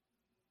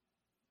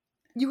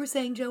 You were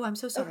saying, Joe, I'm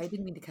so sorry. I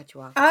didn't mean to cut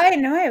you off. I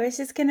know. I was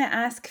just going to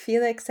ask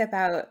Felix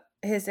about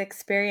his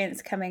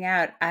experience coming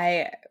out.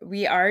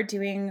 We are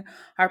doing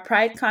our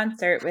Pride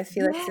concert with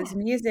Felix's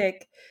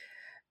music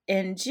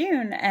in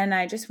June, and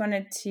I just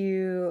wanted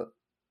to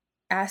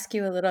ask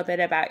you a little bit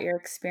about your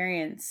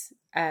experience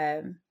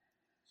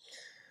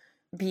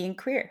being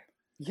queer.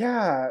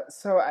 Yeah,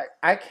 so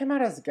I came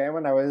out as gay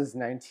when I was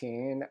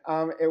 19.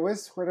 It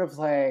was sort of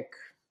like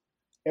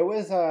it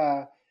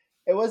wasn't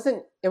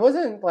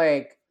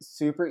like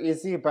super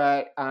easy,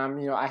 but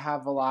I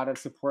have a lot of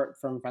support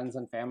from friends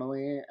and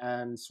family,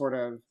 and sort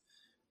of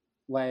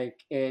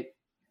like it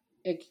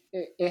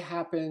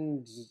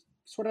happened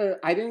sort of.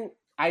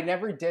 I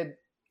never did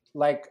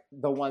like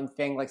the one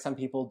thing like some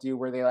people do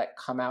where they like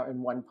come out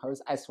in one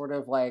post. I sort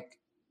of like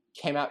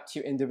came out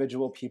to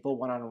individual people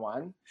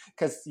one-on-one,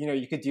 because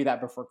you could do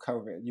that before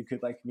COVID. You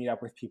could like meet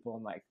up with people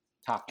and like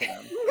talk to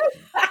them.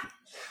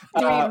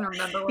 I don't even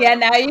remember. Yeah,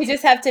 now you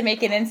just have to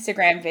make an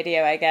Instagram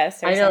video, I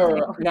guess. Or I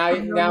know.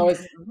 something. Now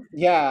it's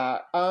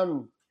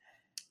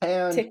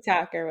and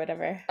TikTok or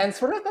whatever. And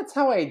sort of that's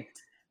how I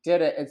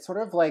did it. It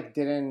sort of like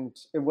it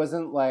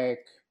wasn't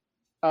like,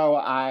 oh,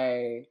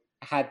 I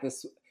had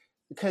this,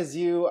 because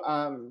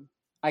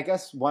I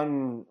guess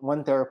one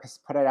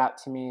therapist put it out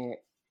to me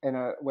in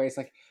a way. It's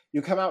like,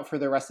 you come out for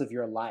the rest of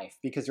your life,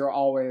 because you're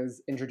always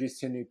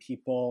introduced to new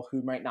people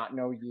who might not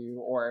know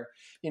you, or,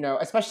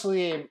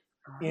 especially,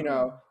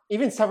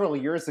 even several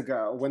years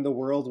ago when the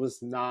world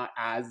was not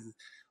as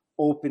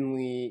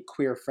openly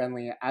queer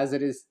friendly as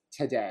it is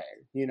today,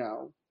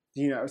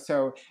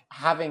 so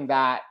having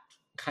that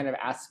kind of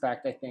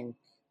aspect, I think,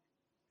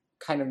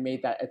 kind of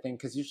made that a thing,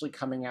 because usually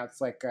coming out's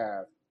like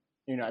the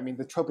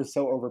trope is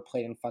so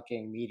overplayed in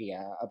fucking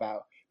media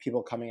about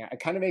people coming out.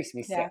 It kind of makes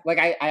me sick. Like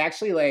I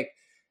actually, like,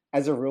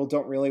 as a rule,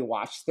 don't really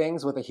watch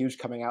things with a huge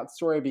coming out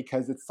story,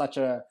 because it's such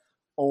a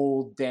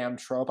old damn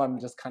trope. I'm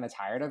just kind of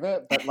tired of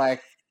it. But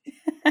like,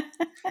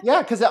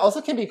 yeah, because it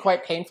also can be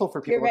quite painful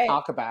for people to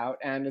talk about,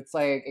 and it's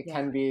like it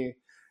can be.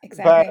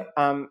 Exactly.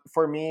 But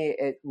for me,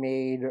 it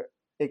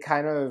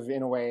kind of,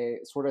 in a way,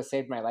 sort of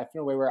saved my life in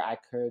a way where I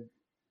could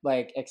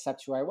like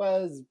accept who I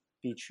was,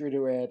 be true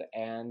to it,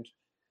 and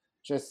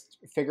just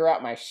figure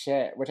out my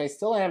shit, which I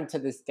still am to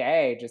this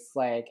day, just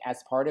like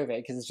as part of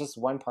it, because it's just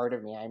one part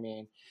of me. I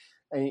mean,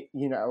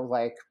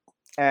 like,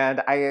 and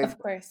of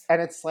course,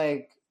 and it's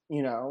like,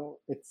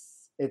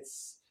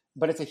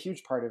 but it's a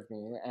huge part of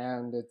me,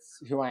 and it's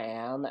who I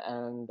am,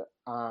 and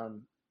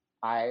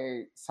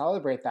I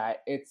celebrate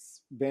that.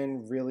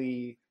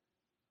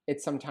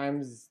 It's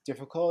sometimes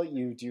difficult.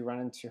 You do run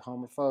into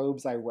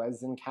homophobes. I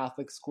was in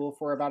Catholic school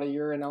for about a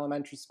year in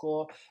elementary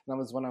school, and that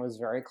was when I was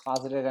very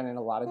closeted and in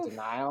a lot of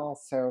denial.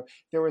 So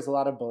there was a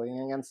lot of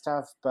bullying and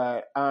stuff,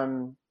 but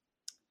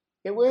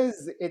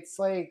it's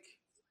like,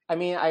 I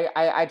mean,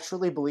 I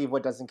truly believe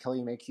what doesn't kill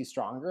you makes you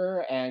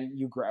stronger, and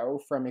you grow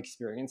from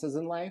experiences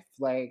in life.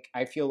 Like,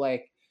 I feel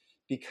like,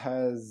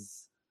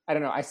 because, I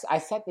don't know, I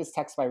set this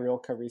text by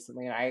Rilke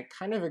recently, and I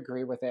kind of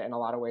agree with it in a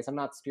lot of ways. I'm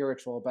not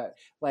spiritual, but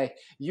like,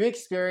 you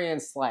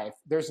experience life.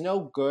 There's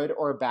no good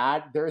or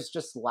bad. There's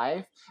just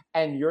life,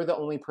 and you're the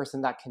only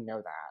person that can know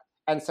that.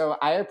 And so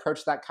I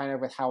approach that kind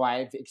of with how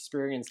I've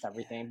experienced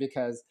everything,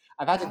 because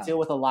I've had to Wow. deal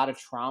with a lot of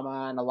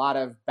trauma and a lot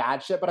of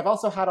bad shit, but I've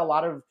also had a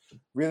lot of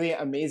really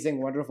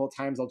amazing, wonderful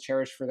times I'll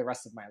cherish for the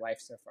rest of my life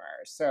so far.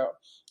 So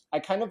I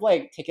kind of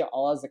like take it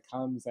all as it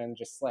comes and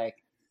just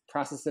like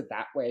process it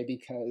that way,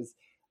 because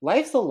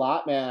life's a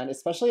lot, man,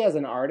 especially as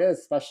an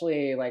artist,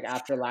 especially like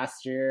after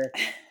last year,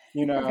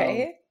 you know,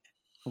 Right?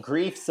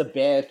 grief's a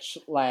bitch,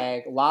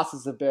 like loss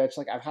is a bitch.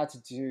 Like I've had to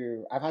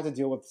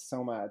deal with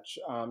so much.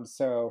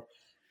 So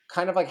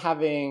kind of like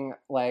having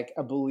like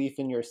a belief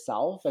in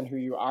yourself and who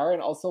you are,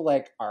 and also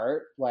like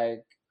art,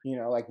 like, you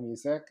know, like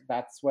music,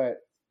 that's what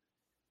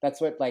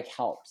like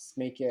helps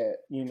make it,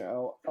 you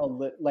know,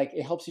 like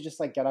it helps you just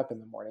like get up in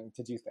the morning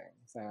to do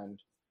things.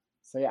 And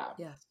so yeah.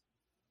 Yes.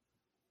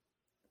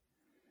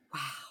 Wow.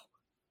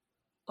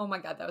 Oh my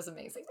God, that was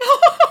amazing.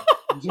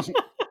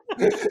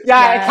 Yeah,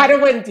 I Yeah. kind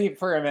of went deep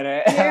for a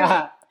minute.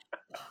 You're-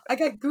 I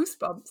got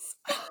goosebumps.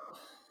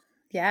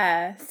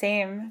 Yeah,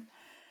 same.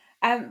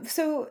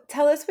 So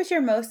tell us what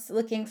you're most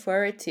looking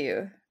forward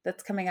to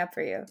that's coming up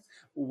for you.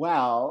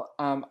 Well,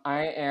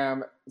 I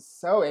am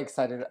so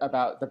excited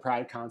about the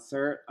Pride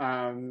concert.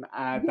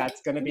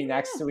 That's going to be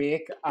next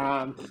week,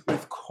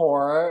 with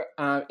Core,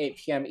 8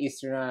 p.m.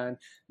 Eastern on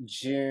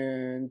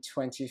June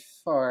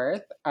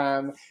 24th.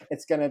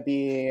 It's going to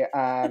be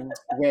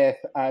with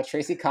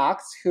Tracy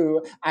Cox,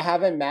 who I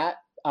haven't met.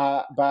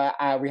 But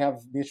we have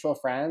mutual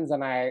friends,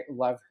 and I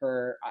love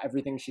her,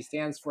 everything she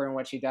stands for and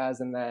what she does.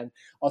 And then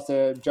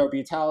also Joe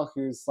Buttel,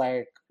 who's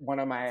like one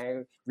of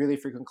my really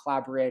frequent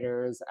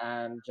collaborators,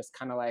 and just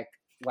kind of like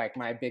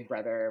my big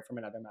brother from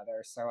another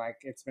mother. So like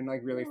it's been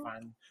like really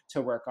fun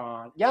to work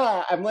on.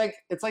 Yeah, I'm like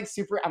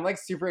I'm like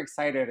super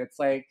excited. It's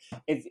like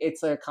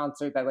it's a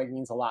concert that like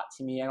means a lot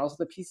to me, and also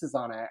the pieces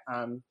on it.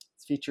 It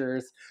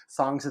features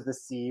Songs of the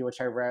Sea, which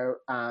I wrote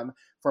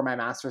for my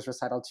master's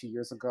recital 2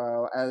 years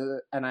ago,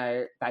 and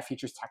that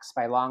features text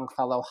by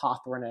Longfellow,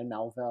 Hawthorne, and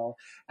Melville.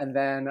 And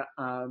then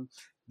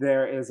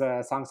there is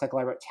a song cycle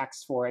I wrote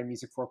text for and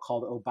music for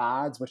called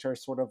Obads, which are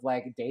sort of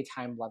like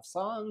daytime love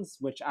songs,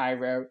 which I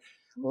wrote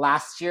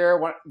last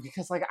year,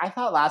 because like I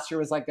thought last year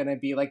was like going to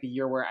be like the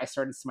year where I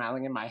started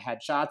smiling in my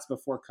headshots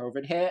before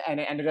COVID hit, and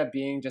it ended up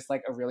being just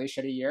like a really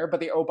shitty year. But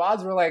the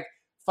Obads were like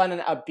fun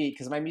and upbeat,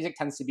 because my music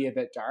tends to be a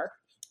bit dark.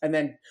 And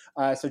then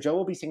so Joe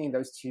will be singing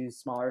those two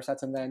smaller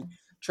sets, and then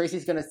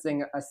Tracy's going to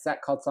sing a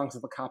set called Songs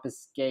of the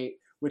Coppice Gate,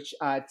 which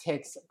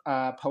takes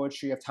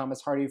poetry of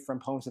Thomas Hardy from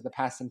Poems of the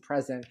Past and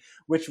Present,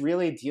 which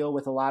really deal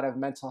with a lot of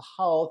mental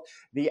health,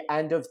 the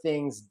end of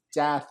things,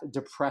 death,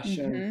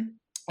 depression. Mm-hmm.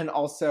 And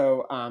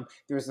also,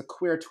 there's a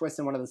queer twist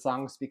in one of the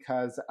songs,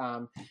 because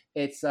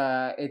it's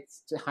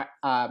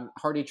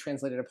Hardy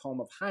translated a poem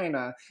of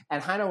Heine,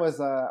 and Heine was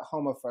a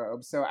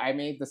homophobe. So I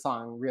made the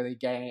song really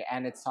gay,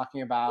 and it's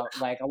talking about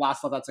like a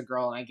lost love that's a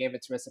girl, and I gave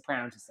it to a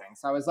soprano to sing.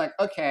 So I was like,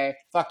 okay,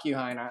 fuck you,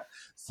 Heine.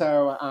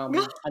 So and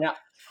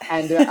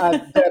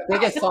the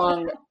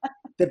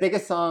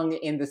biggest song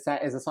in the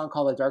set is a song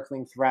called "A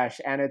Darkling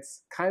Thresh," and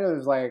it's kind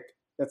of like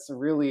the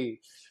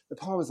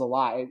poem is a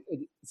lot.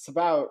 It's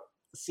about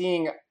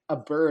seeing a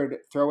bird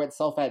throw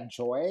itself at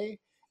joy,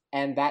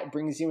 and that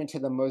brings you into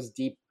the most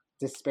deep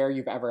despair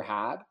you've ever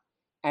had.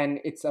 And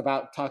it's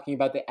about talking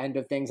about the end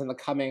of things and the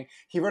coming.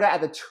 He wrote it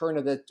at the turn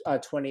of the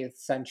 20th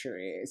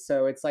century,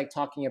 so it's like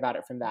talking about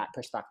it from that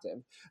perspective.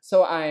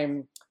 So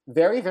I'm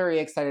very, very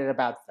excited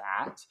about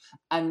that.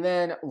 And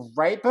then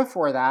right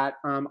before that,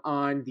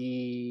 on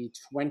the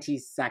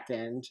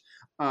 22nd,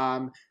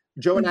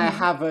 Joe and I Mm-hmm.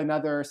 have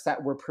another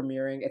set we're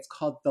premiering. It's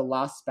called The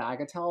Lost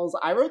Bagatelles.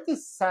 I wrote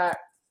this set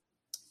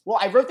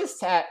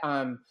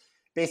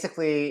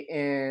basically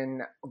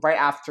in right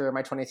after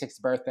my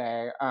 26th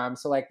birthday,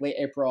 so like late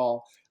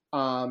April,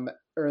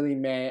 early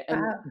May.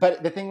 And Wow.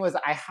 but the thing was,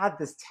 I had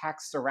this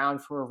text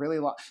around for a really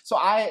long. So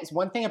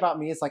one thing about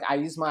me is like I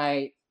use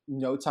my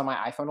notes on my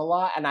iPhone a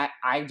lot, and I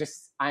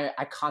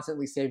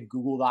constantly save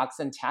Google Docs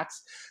and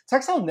text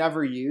I'll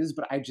never use,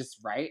 but I just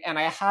write. And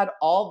I had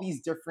all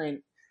these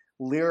different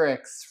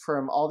lyrics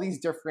from all these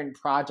different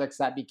projects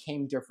that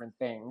became different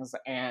things,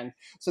 and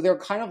so they're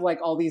kind of like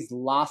all these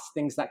lost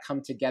things that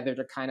come together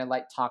to kind of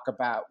like talk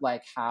about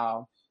like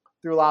how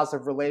through loss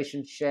of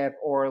relationship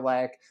or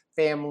like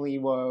family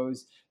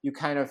woes, you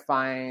kind of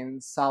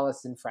find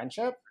solace in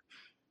friendship.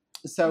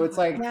 So it's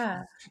like,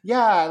 Yeah.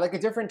 yeah, like a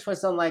different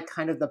twist on like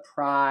kind of the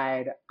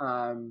pride,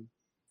 kind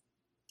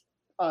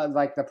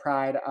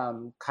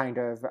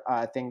of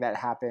thing that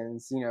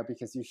happens, you know,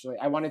 because usually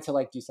I wanted to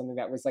like do something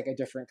that was like a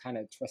different kind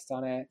of twist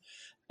on it.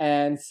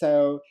 And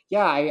so,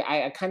 yeah,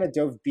 I kind of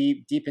dove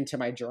deep into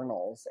my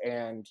journals,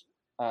 and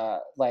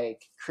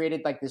like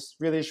created like this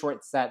really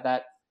short set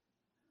that,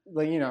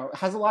 like, you know,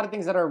 has a lot of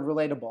things that are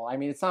relatable. I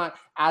mean, it's not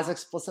as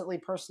explicitly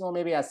personal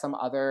maybe as some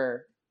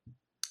other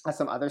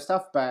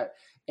stuff, but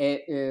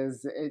it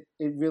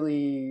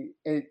really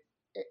it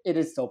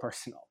is still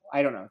personal.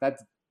 I don't know. That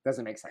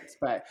doesn't make sense.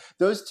 But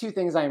those two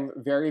things I'm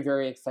very,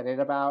 very excited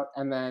about.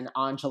 And then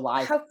on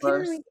July How can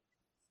 1st, we?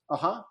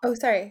 uh-huh. Oh,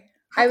 sorry.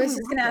 How I can was we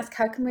just watch gonna it? ask,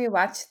 how can we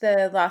watch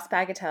the Lost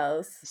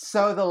Bagatelles?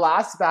 So the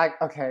last bag,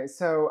 okay,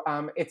 so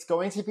it's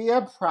going to be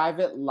a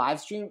private live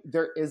stream.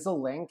 There is a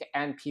link,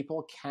 and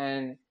people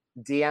can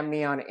DM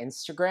me on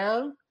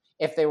Instagram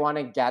if they want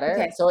to get it.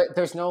 Okay. So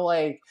there's no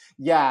like,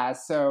 yeah.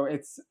 So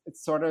it's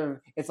sort of,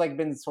 it's like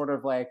been sort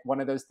of like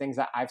one of those things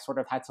that I've sort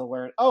of had to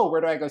learn. Oh,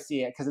 where do I go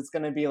see it? Because it's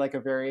going to be like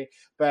a very,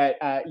 but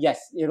yes,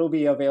 it'll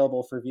be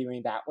available for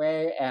viewing that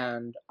way,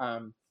 and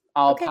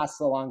I'll Okay. pass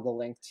along the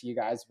link to you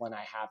guys when I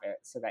have it,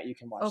 so that you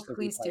can watch Oh, the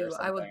please replay or do.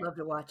 I would something. love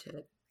to watch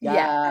it. Yeah.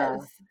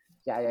 Yes.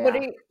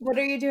 Yeah. What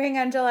are you doing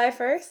on July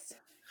 1st?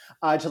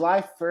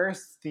 July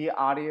 1st, the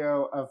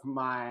audio of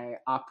my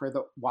opera,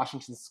 The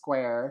Washington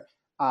Square,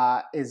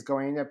 is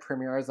going to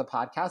premiere as a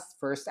podcast,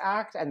 first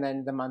act, and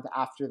then the month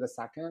after the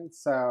second.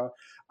 So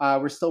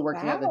we're still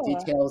working out the Wow.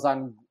 details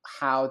on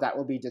how that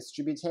will be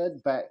distributed,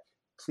 but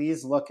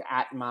please look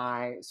at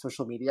my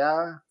social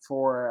media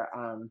for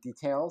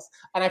details.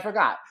 And I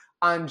forgot,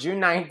 on June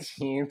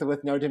 19th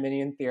with No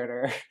Dominion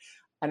Theater,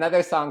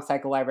 another song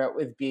cycle I wrote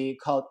would be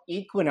called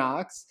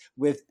Equinox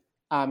with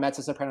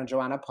mezzo-soprano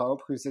Joanna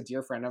Pope, who's a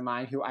dear friend of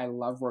mine who I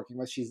love working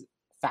with. She's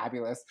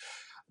fabulous.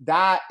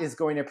 That is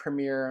going to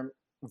premiere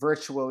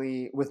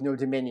virtually with No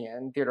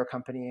Dominion Theater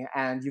Company,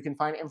 and you can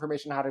find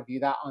information how to view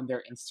that on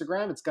their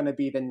Instagram. It's going to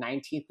be the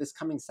 19th, this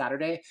coming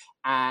Saturday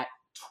at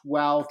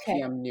 12 Okay.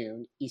 p.m.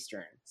 noon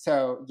Eastern.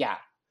 So yeah,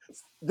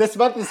 this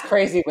month is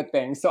crazy with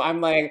things. So I'm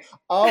like,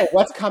 oh,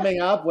 what's coming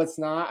up? What's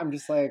not? I'm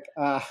just like,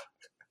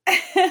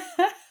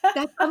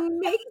 That's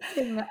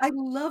amazing. I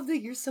love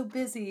that you're so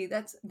busy.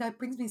 That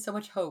brings me so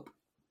much hope.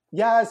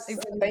 yes, It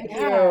really thank does.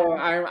 you.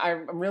 Yeah.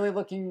 I'm really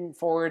looking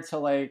forward to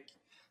like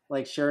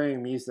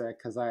sharing music,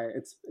 because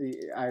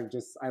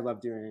I love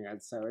doing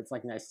it. So it's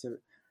like nice to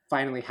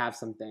finally have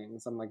some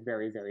things. I'm like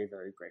very, very,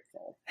 very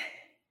grateful.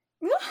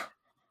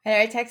 And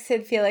I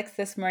texted Felix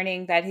this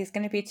morning that he's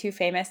going to be too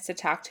famous to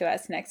talk to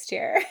us next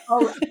year.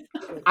 Oh,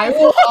 I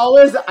will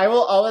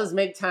always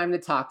make time to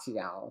talk to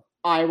y'all.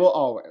 I will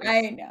always.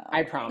 I know.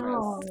 I promise.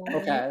 Oh.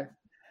 Okay.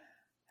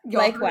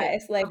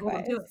 Likewise.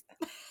 Do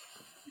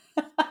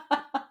it.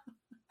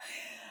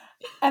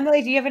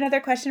 Emily, do you have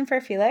another question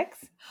for Felix?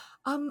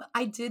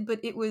 I did,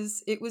 but it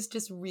was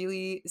just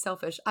really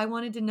selfish. I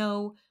wanted to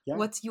know Yeah.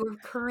 what's your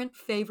current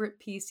favorite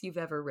piece you've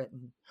ever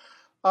written?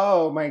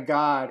 Oh my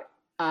God.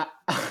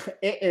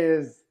 It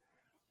is,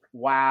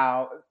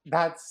 wow.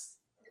 That's,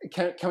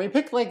 can we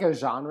pick like a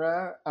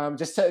genre?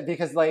 Just to,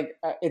 because like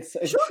it's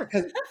Sure.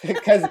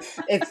 because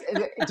it's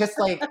just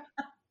like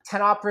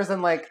 10 operas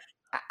and like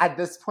at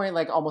this point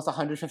like almost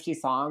 150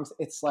 songs.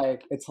 It's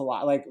like, it's a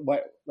lot. Like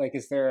what, like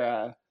is there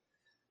a,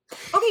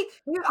 Okay,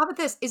 how about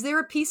this? Is there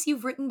a piece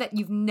you've written that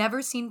you've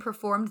never seen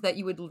performed that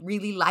you would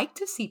really like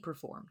to see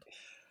performed?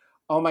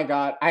 oh my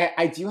God,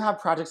 I do have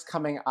projects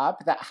coming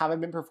up that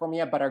haven't been performed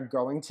yet but are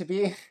going to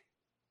be,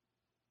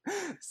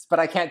 but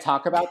I can't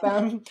talk about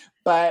them.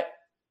 But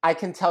I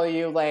can tell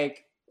you,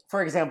 like,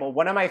 for example,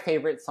 one of my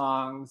favorite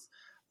songs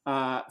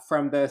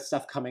from the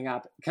stuff coming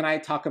up. Can I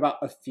talk about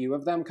a few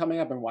of them coming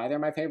up and why they're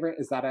my favorite?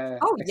 Is that a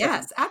Oh, acceptable?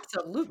 yes,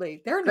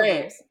 absolutely. There are no Great,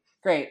 rules.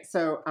 great.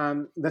 So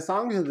the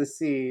Songs of the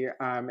Sea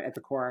at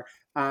the core.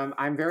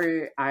 I'm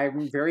very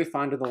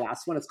fond of the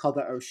last one. It's called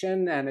The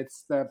Ocean, and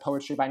it's the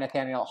poetry by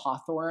Nathaniel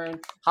Hawthorne.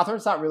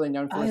 Hawthorne's not really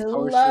known for I his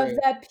poetry. love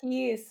that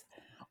piece.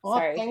 Oh,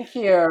 Sorry. thank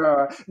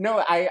you.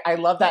 No, I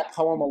love that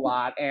poem a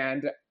lot,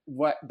 and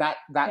what that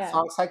Yeah.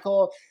 song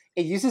cycle,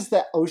 it uses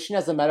the ocean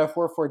as a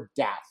metaphor for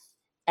death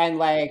and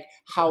like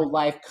how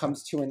life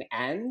comes to an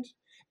end,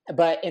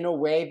 but in a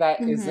way that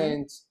Mhm.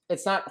 isn't.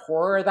 It's not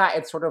horror. That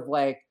it's sort of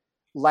like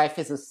life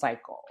is a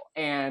cycle,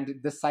 and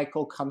the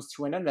cycle comes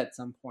to an end at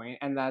some point,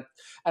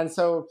 and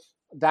so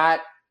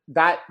that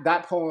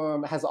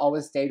poem has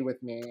always stayed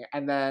with me.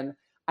 And then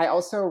I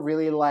also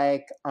really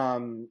like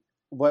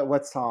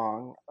what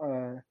song?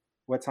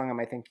 What song am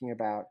I thinking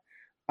about?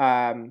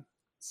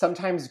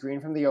 Sometimes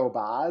Green from the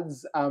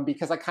Obads,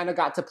 because I kind of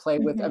got to play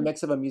with a Mhm.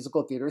 mix of a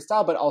musical theater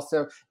style, but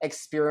also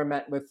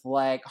experiment with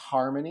like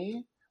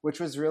harmony, which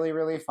was really,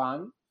 really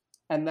fun.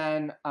 And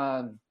then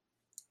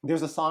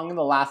there's a song in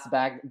the last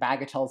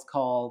Bagatelles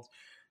called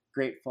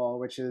Grateful,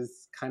 which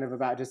is kind of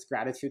about just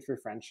gratitude for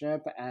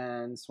friendship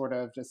and sort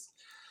of just,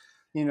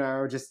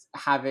 just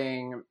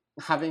having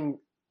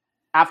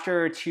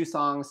after two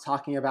songs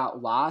talking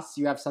about loss,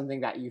 you have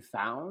something that you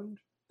found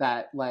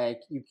that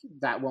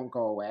that won't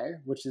go away,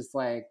 which is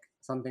like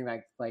something that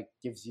like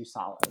gives you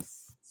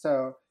solace.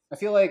 So I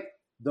feel like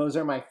those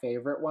are my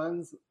favorite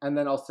ones, and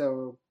then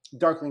also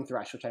Darkling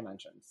Thrush, which I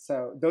mentioned.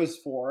 So those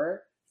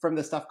four from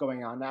the stuff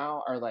going on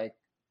now are like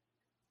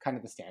kind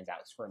of the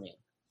standouts for me.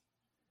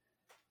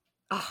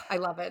 Oh, I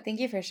love it.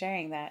 Thank you for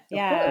sharing that. Of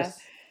Yeah. course.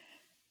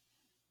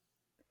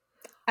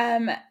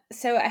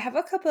 So I have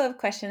a couple of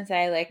questions that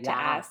I like to Yeah.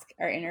 ask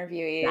our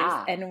interviewees,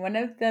 Yeah. and one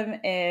of them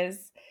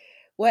is,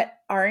 what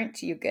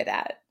aren't you good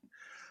at?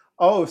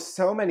 Oh,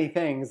 so many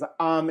things.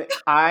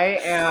 I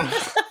am.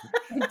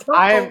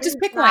 Just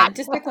pick one.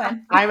 Just pick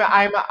one.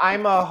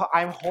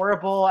 I'm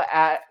horrible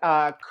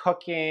at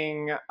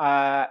cooking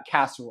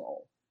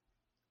casserole.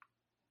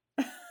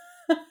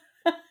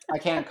 I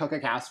can't cook a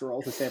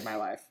casserole to save my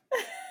life.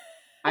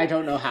 I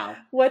don't know how.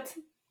 What's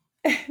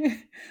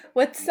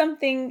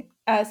something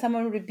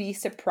someone would be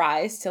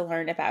surprised to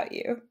learn about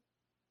you?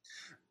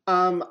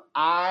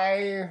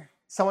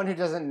 Someone who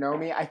doesn't know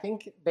me, I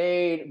think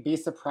they'd be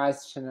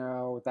surprised to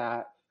know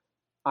that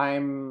I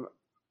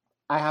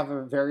have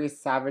a very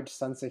savage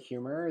sense of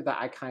humor that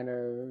I kind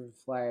of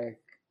like.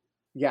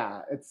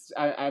 Yeah,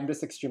 I'm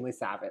just extremely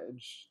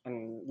savage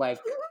and like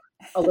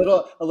a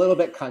little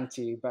bit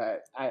cunty,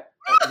 but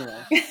you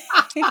know,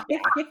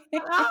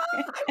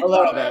 a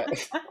little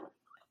bit.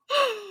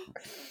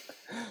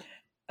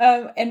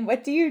 And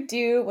what do you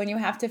do when you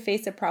have to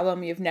face a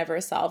problem you've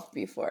never solved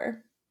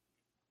before?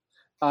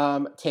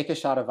 Take a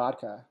shot of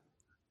vodka.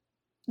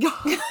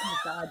 Oh my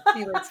God,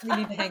 Felix, we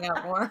need to hang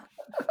out more.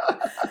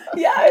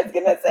 Yeah, I was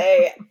gonna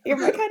say you're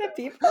my kind of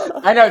people.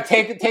 I know.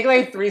 Take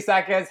like 3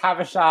 seconds, have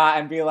a shot,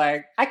 and be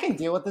like, I can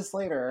deal with this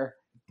later.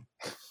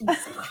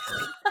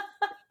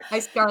 Hi,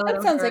 Scarlett.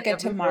 That sounds like a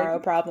tomorrow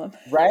problem,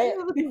 right?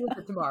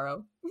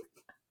 Tomorrow.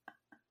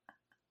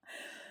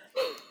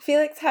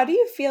 Felix, how do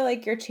you feel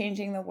like you're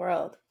changing the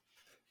world?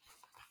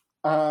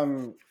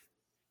 Well,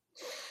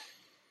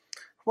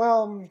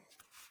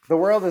 the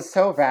world is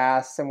so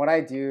vast, and what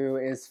I do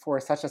is for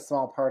such a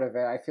small part of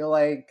it. I feel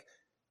like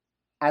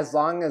as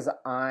long as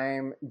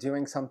I'm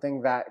doing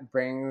something that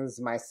brings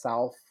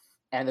myself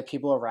and the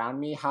people around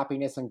me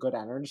happiness and good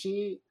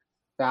energy,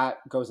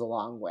 that goes a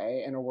long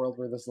way in a world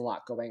where there's a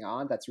lot going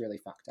on that's really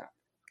fucked up.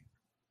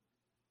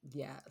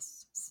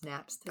 Yes.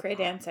 Snaps.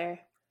 Great answer.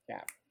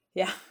 Yeah.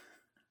 Yeah.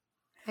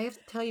 I have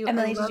to tell you,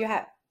 Emily, did you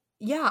have?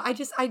 Yeah, I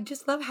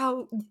just love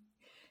how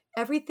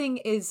everything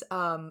is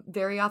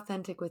very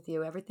authentic with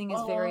you. Everything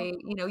is very,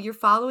 you're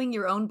following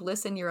your own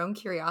bliss and your own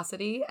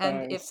curiosity.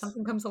 And if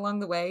something comes along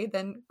the way,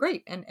 then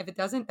great. And if it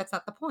doesn't, that's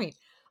not the point.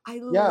 I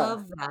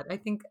love that. I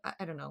think,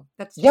 I don't know,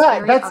 that's just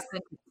very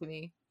authentic to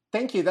me.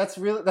 Thank you. That's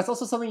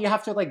also something you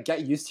have to like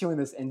get used to in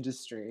this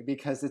industry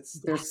because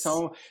there's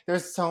so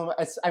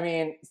I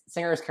mean,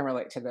 singers can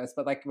relate to this,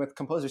 but like with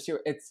composers too,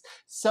 it's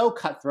so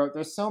cutthroat.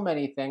 There's so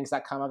many things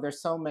that come up.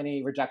 There's so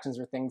many rejections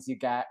or things you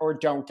get or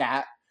don't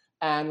get.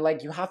 And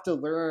like you have to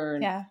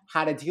learn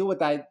how to deal with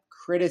that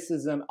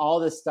criticism, all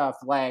this stuff,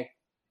 like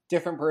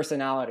different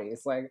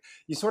personalities. Like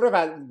you sort of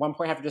at one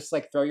point have to just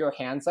like throw your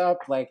hands up,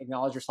 like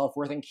acknowledge your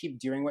self-worth and keep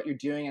doing what you're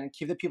doing and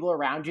keep the people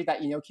around you that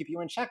keep you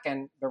in check,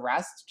 and the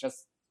rest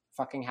just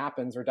fucking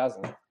happens or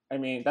doesn't. I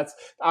mean, that's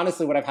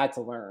honestly what I've had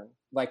to learn,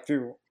 like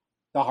through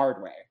the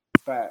hard way.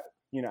 But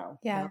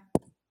yeah.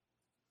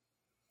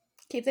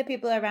 Keep the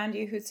people around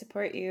you who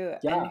support you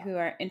and who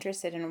are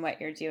interested in what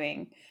you're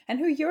doing and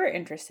who you're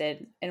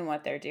interested in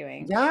what they're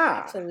doing.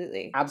 Yeah,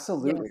 absolutely.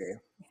 Yes.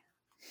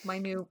 My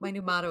new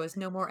motto is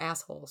no more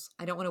assholes.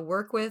 I don't want to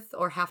work with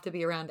or have to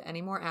be around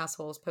any more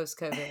assholes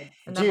post-COVID.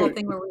 And the whole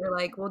thing where we were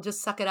like, we'll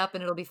just suck it up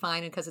and it'll be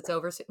fine because it's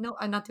over. So, no,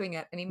 I'm not doing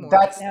that anymore.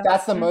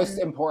 That's the most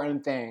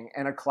important thing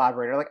in a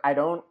collaborator. Like I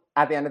don't,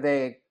 at the end of the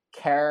day,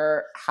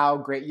 care how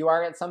great you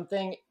are at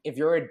something. If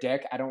you're a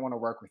dick, I don't want to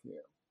work with you.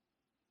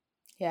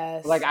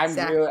 Yes. Like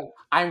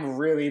I'm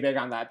really big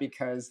on that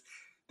because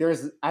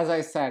there's, as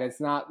I said,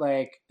 it's not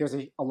like there's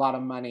a lot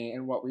of money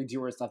in what we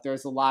do or stuff.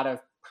 There's a lot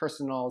of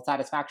personal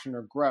satisfaction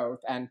or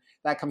growth, and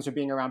that comes from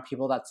being around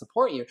people that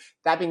support you.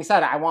 That being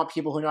said, I want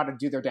people who know how to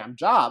do their damn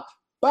job,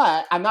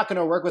 but I'm not going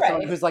to work with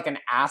someone who's like an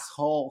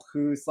asshole,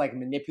 who's like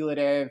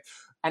manipulative.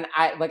 And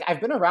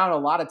I've been around a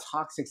lot of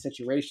toxic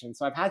situations,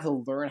 so I've had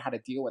to learn how to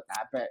deal with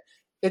that. But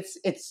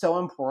it's so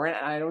important,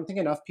 and I don't think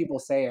enough people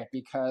say it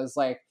because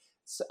like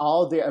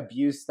all the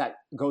abuse that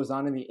goes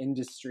on in the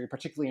industry,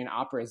 particularly in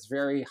opera, is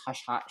very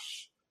hush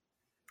hush.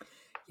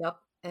 Yep.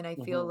 And I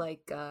feel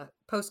like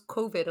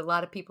post-COVID, a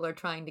lot of people are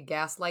trying to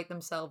gaslight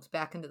themselves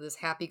back into this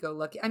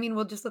happy-go-lucky. I mean,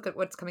 we'll just look at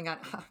what's coming out.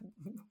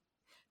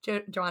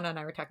 Joanna and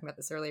I were talking about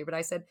this earlier, but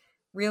I said,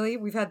 really?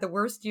 We've had the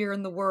worst year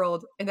in the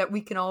world and that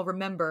we can all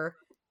remember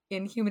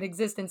in human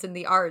existence in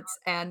the arts.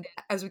 And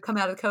as we come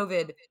out of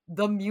COVID,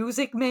 The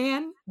Music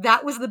Man,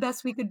 that was the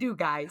best we could do,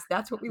 guys.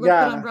 That's what we would put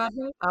on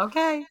Broadway.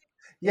 Okay.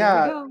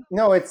 Yeah,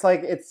 no,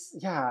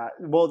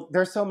 well,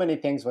 there's so many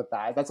things with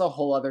that. That's a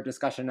whole other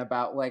discussion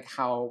about like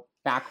how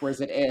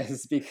backwards it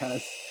is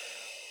because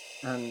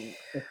I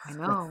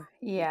know.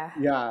 Yeah,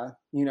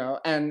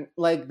 and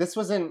like this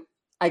wasn't,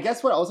 I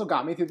guess what also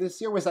got me through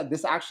this year was that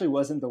this actually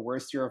wasn't the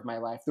worst year of my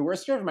life. The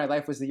worst year of my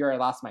life was the year I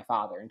lost my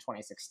father in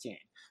 2016.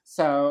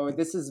 So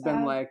this has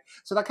been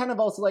so that kind of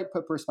also like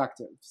put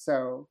perspective.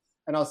 So,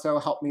 and also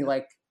helped me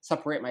like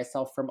separate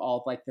myself from all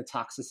of, like the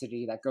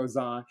toxicity that goes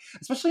on,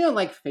 especially on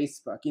like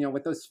Facebook,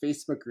 with those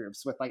Facebook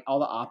groups with like all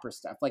the opera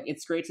stuff. Like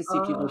it's great to see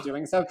people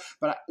doing stuff,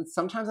 but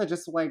sometimes I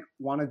just like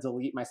want to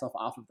delete myself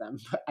off of them.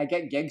 But I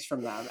get gigs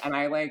from them, and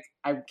I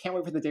can't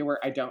wait for the day where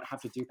I don't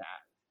have to do that.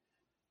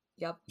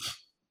 Yep.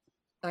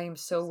 I am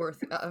so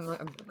worth it.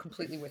 I'm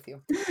completely with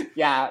you.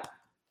 Yeah.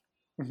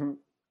 Mm-hmm.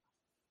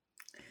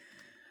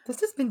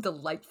 This has been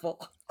delightful.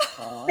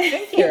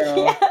 Thank you.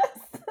 Yes.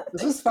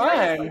 This is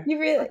fun.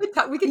 You really,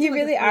 we could do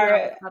really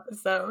are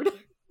episode.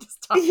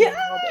 Just talking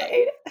all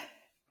day.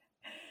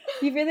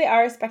 You really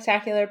are a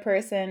spectacular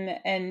person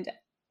and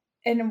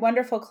a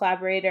wonderful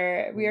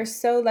collaborator. We are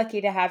so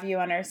lucky to have you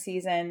on our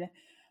season.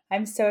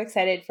 I'm so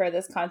excited for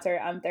this concert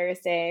on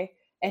Thursday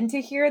and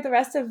to hear the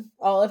rest of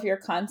all of your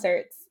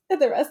concerts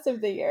the rest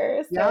of the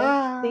year.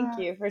 So thank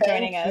you for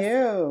joining us. Thank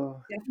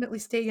you. Definitely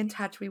stay in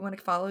touch. We want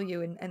to follow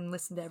you and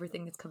listen to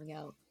everything that's coming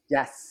out.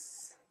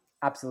 Yes,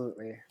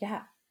 absolutely.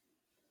 Yeah.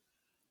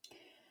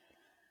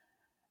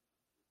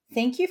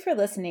 Thank you for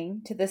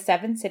listening to the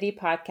Seven City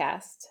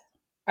Podcast.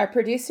 Our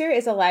producer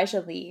is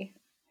Elijah Lee.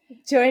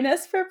 Join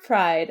us for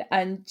Pride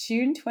on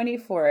June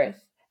 24th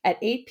at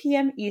 8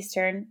 p.m.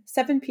 Eastern,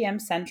 7 p.m.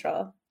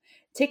 Central.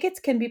 Tickets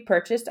can be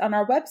purchased on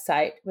our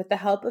website with the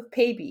help of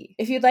Paybe.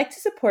 If you'd like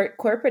to support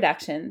Core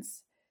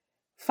Productions,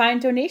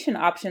 find donation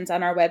options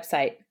on our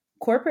website,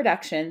 Core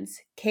Productions,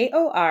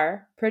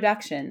 KOR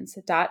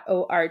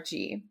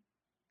Productions.org.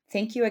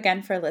 Thank you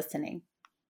again for listening.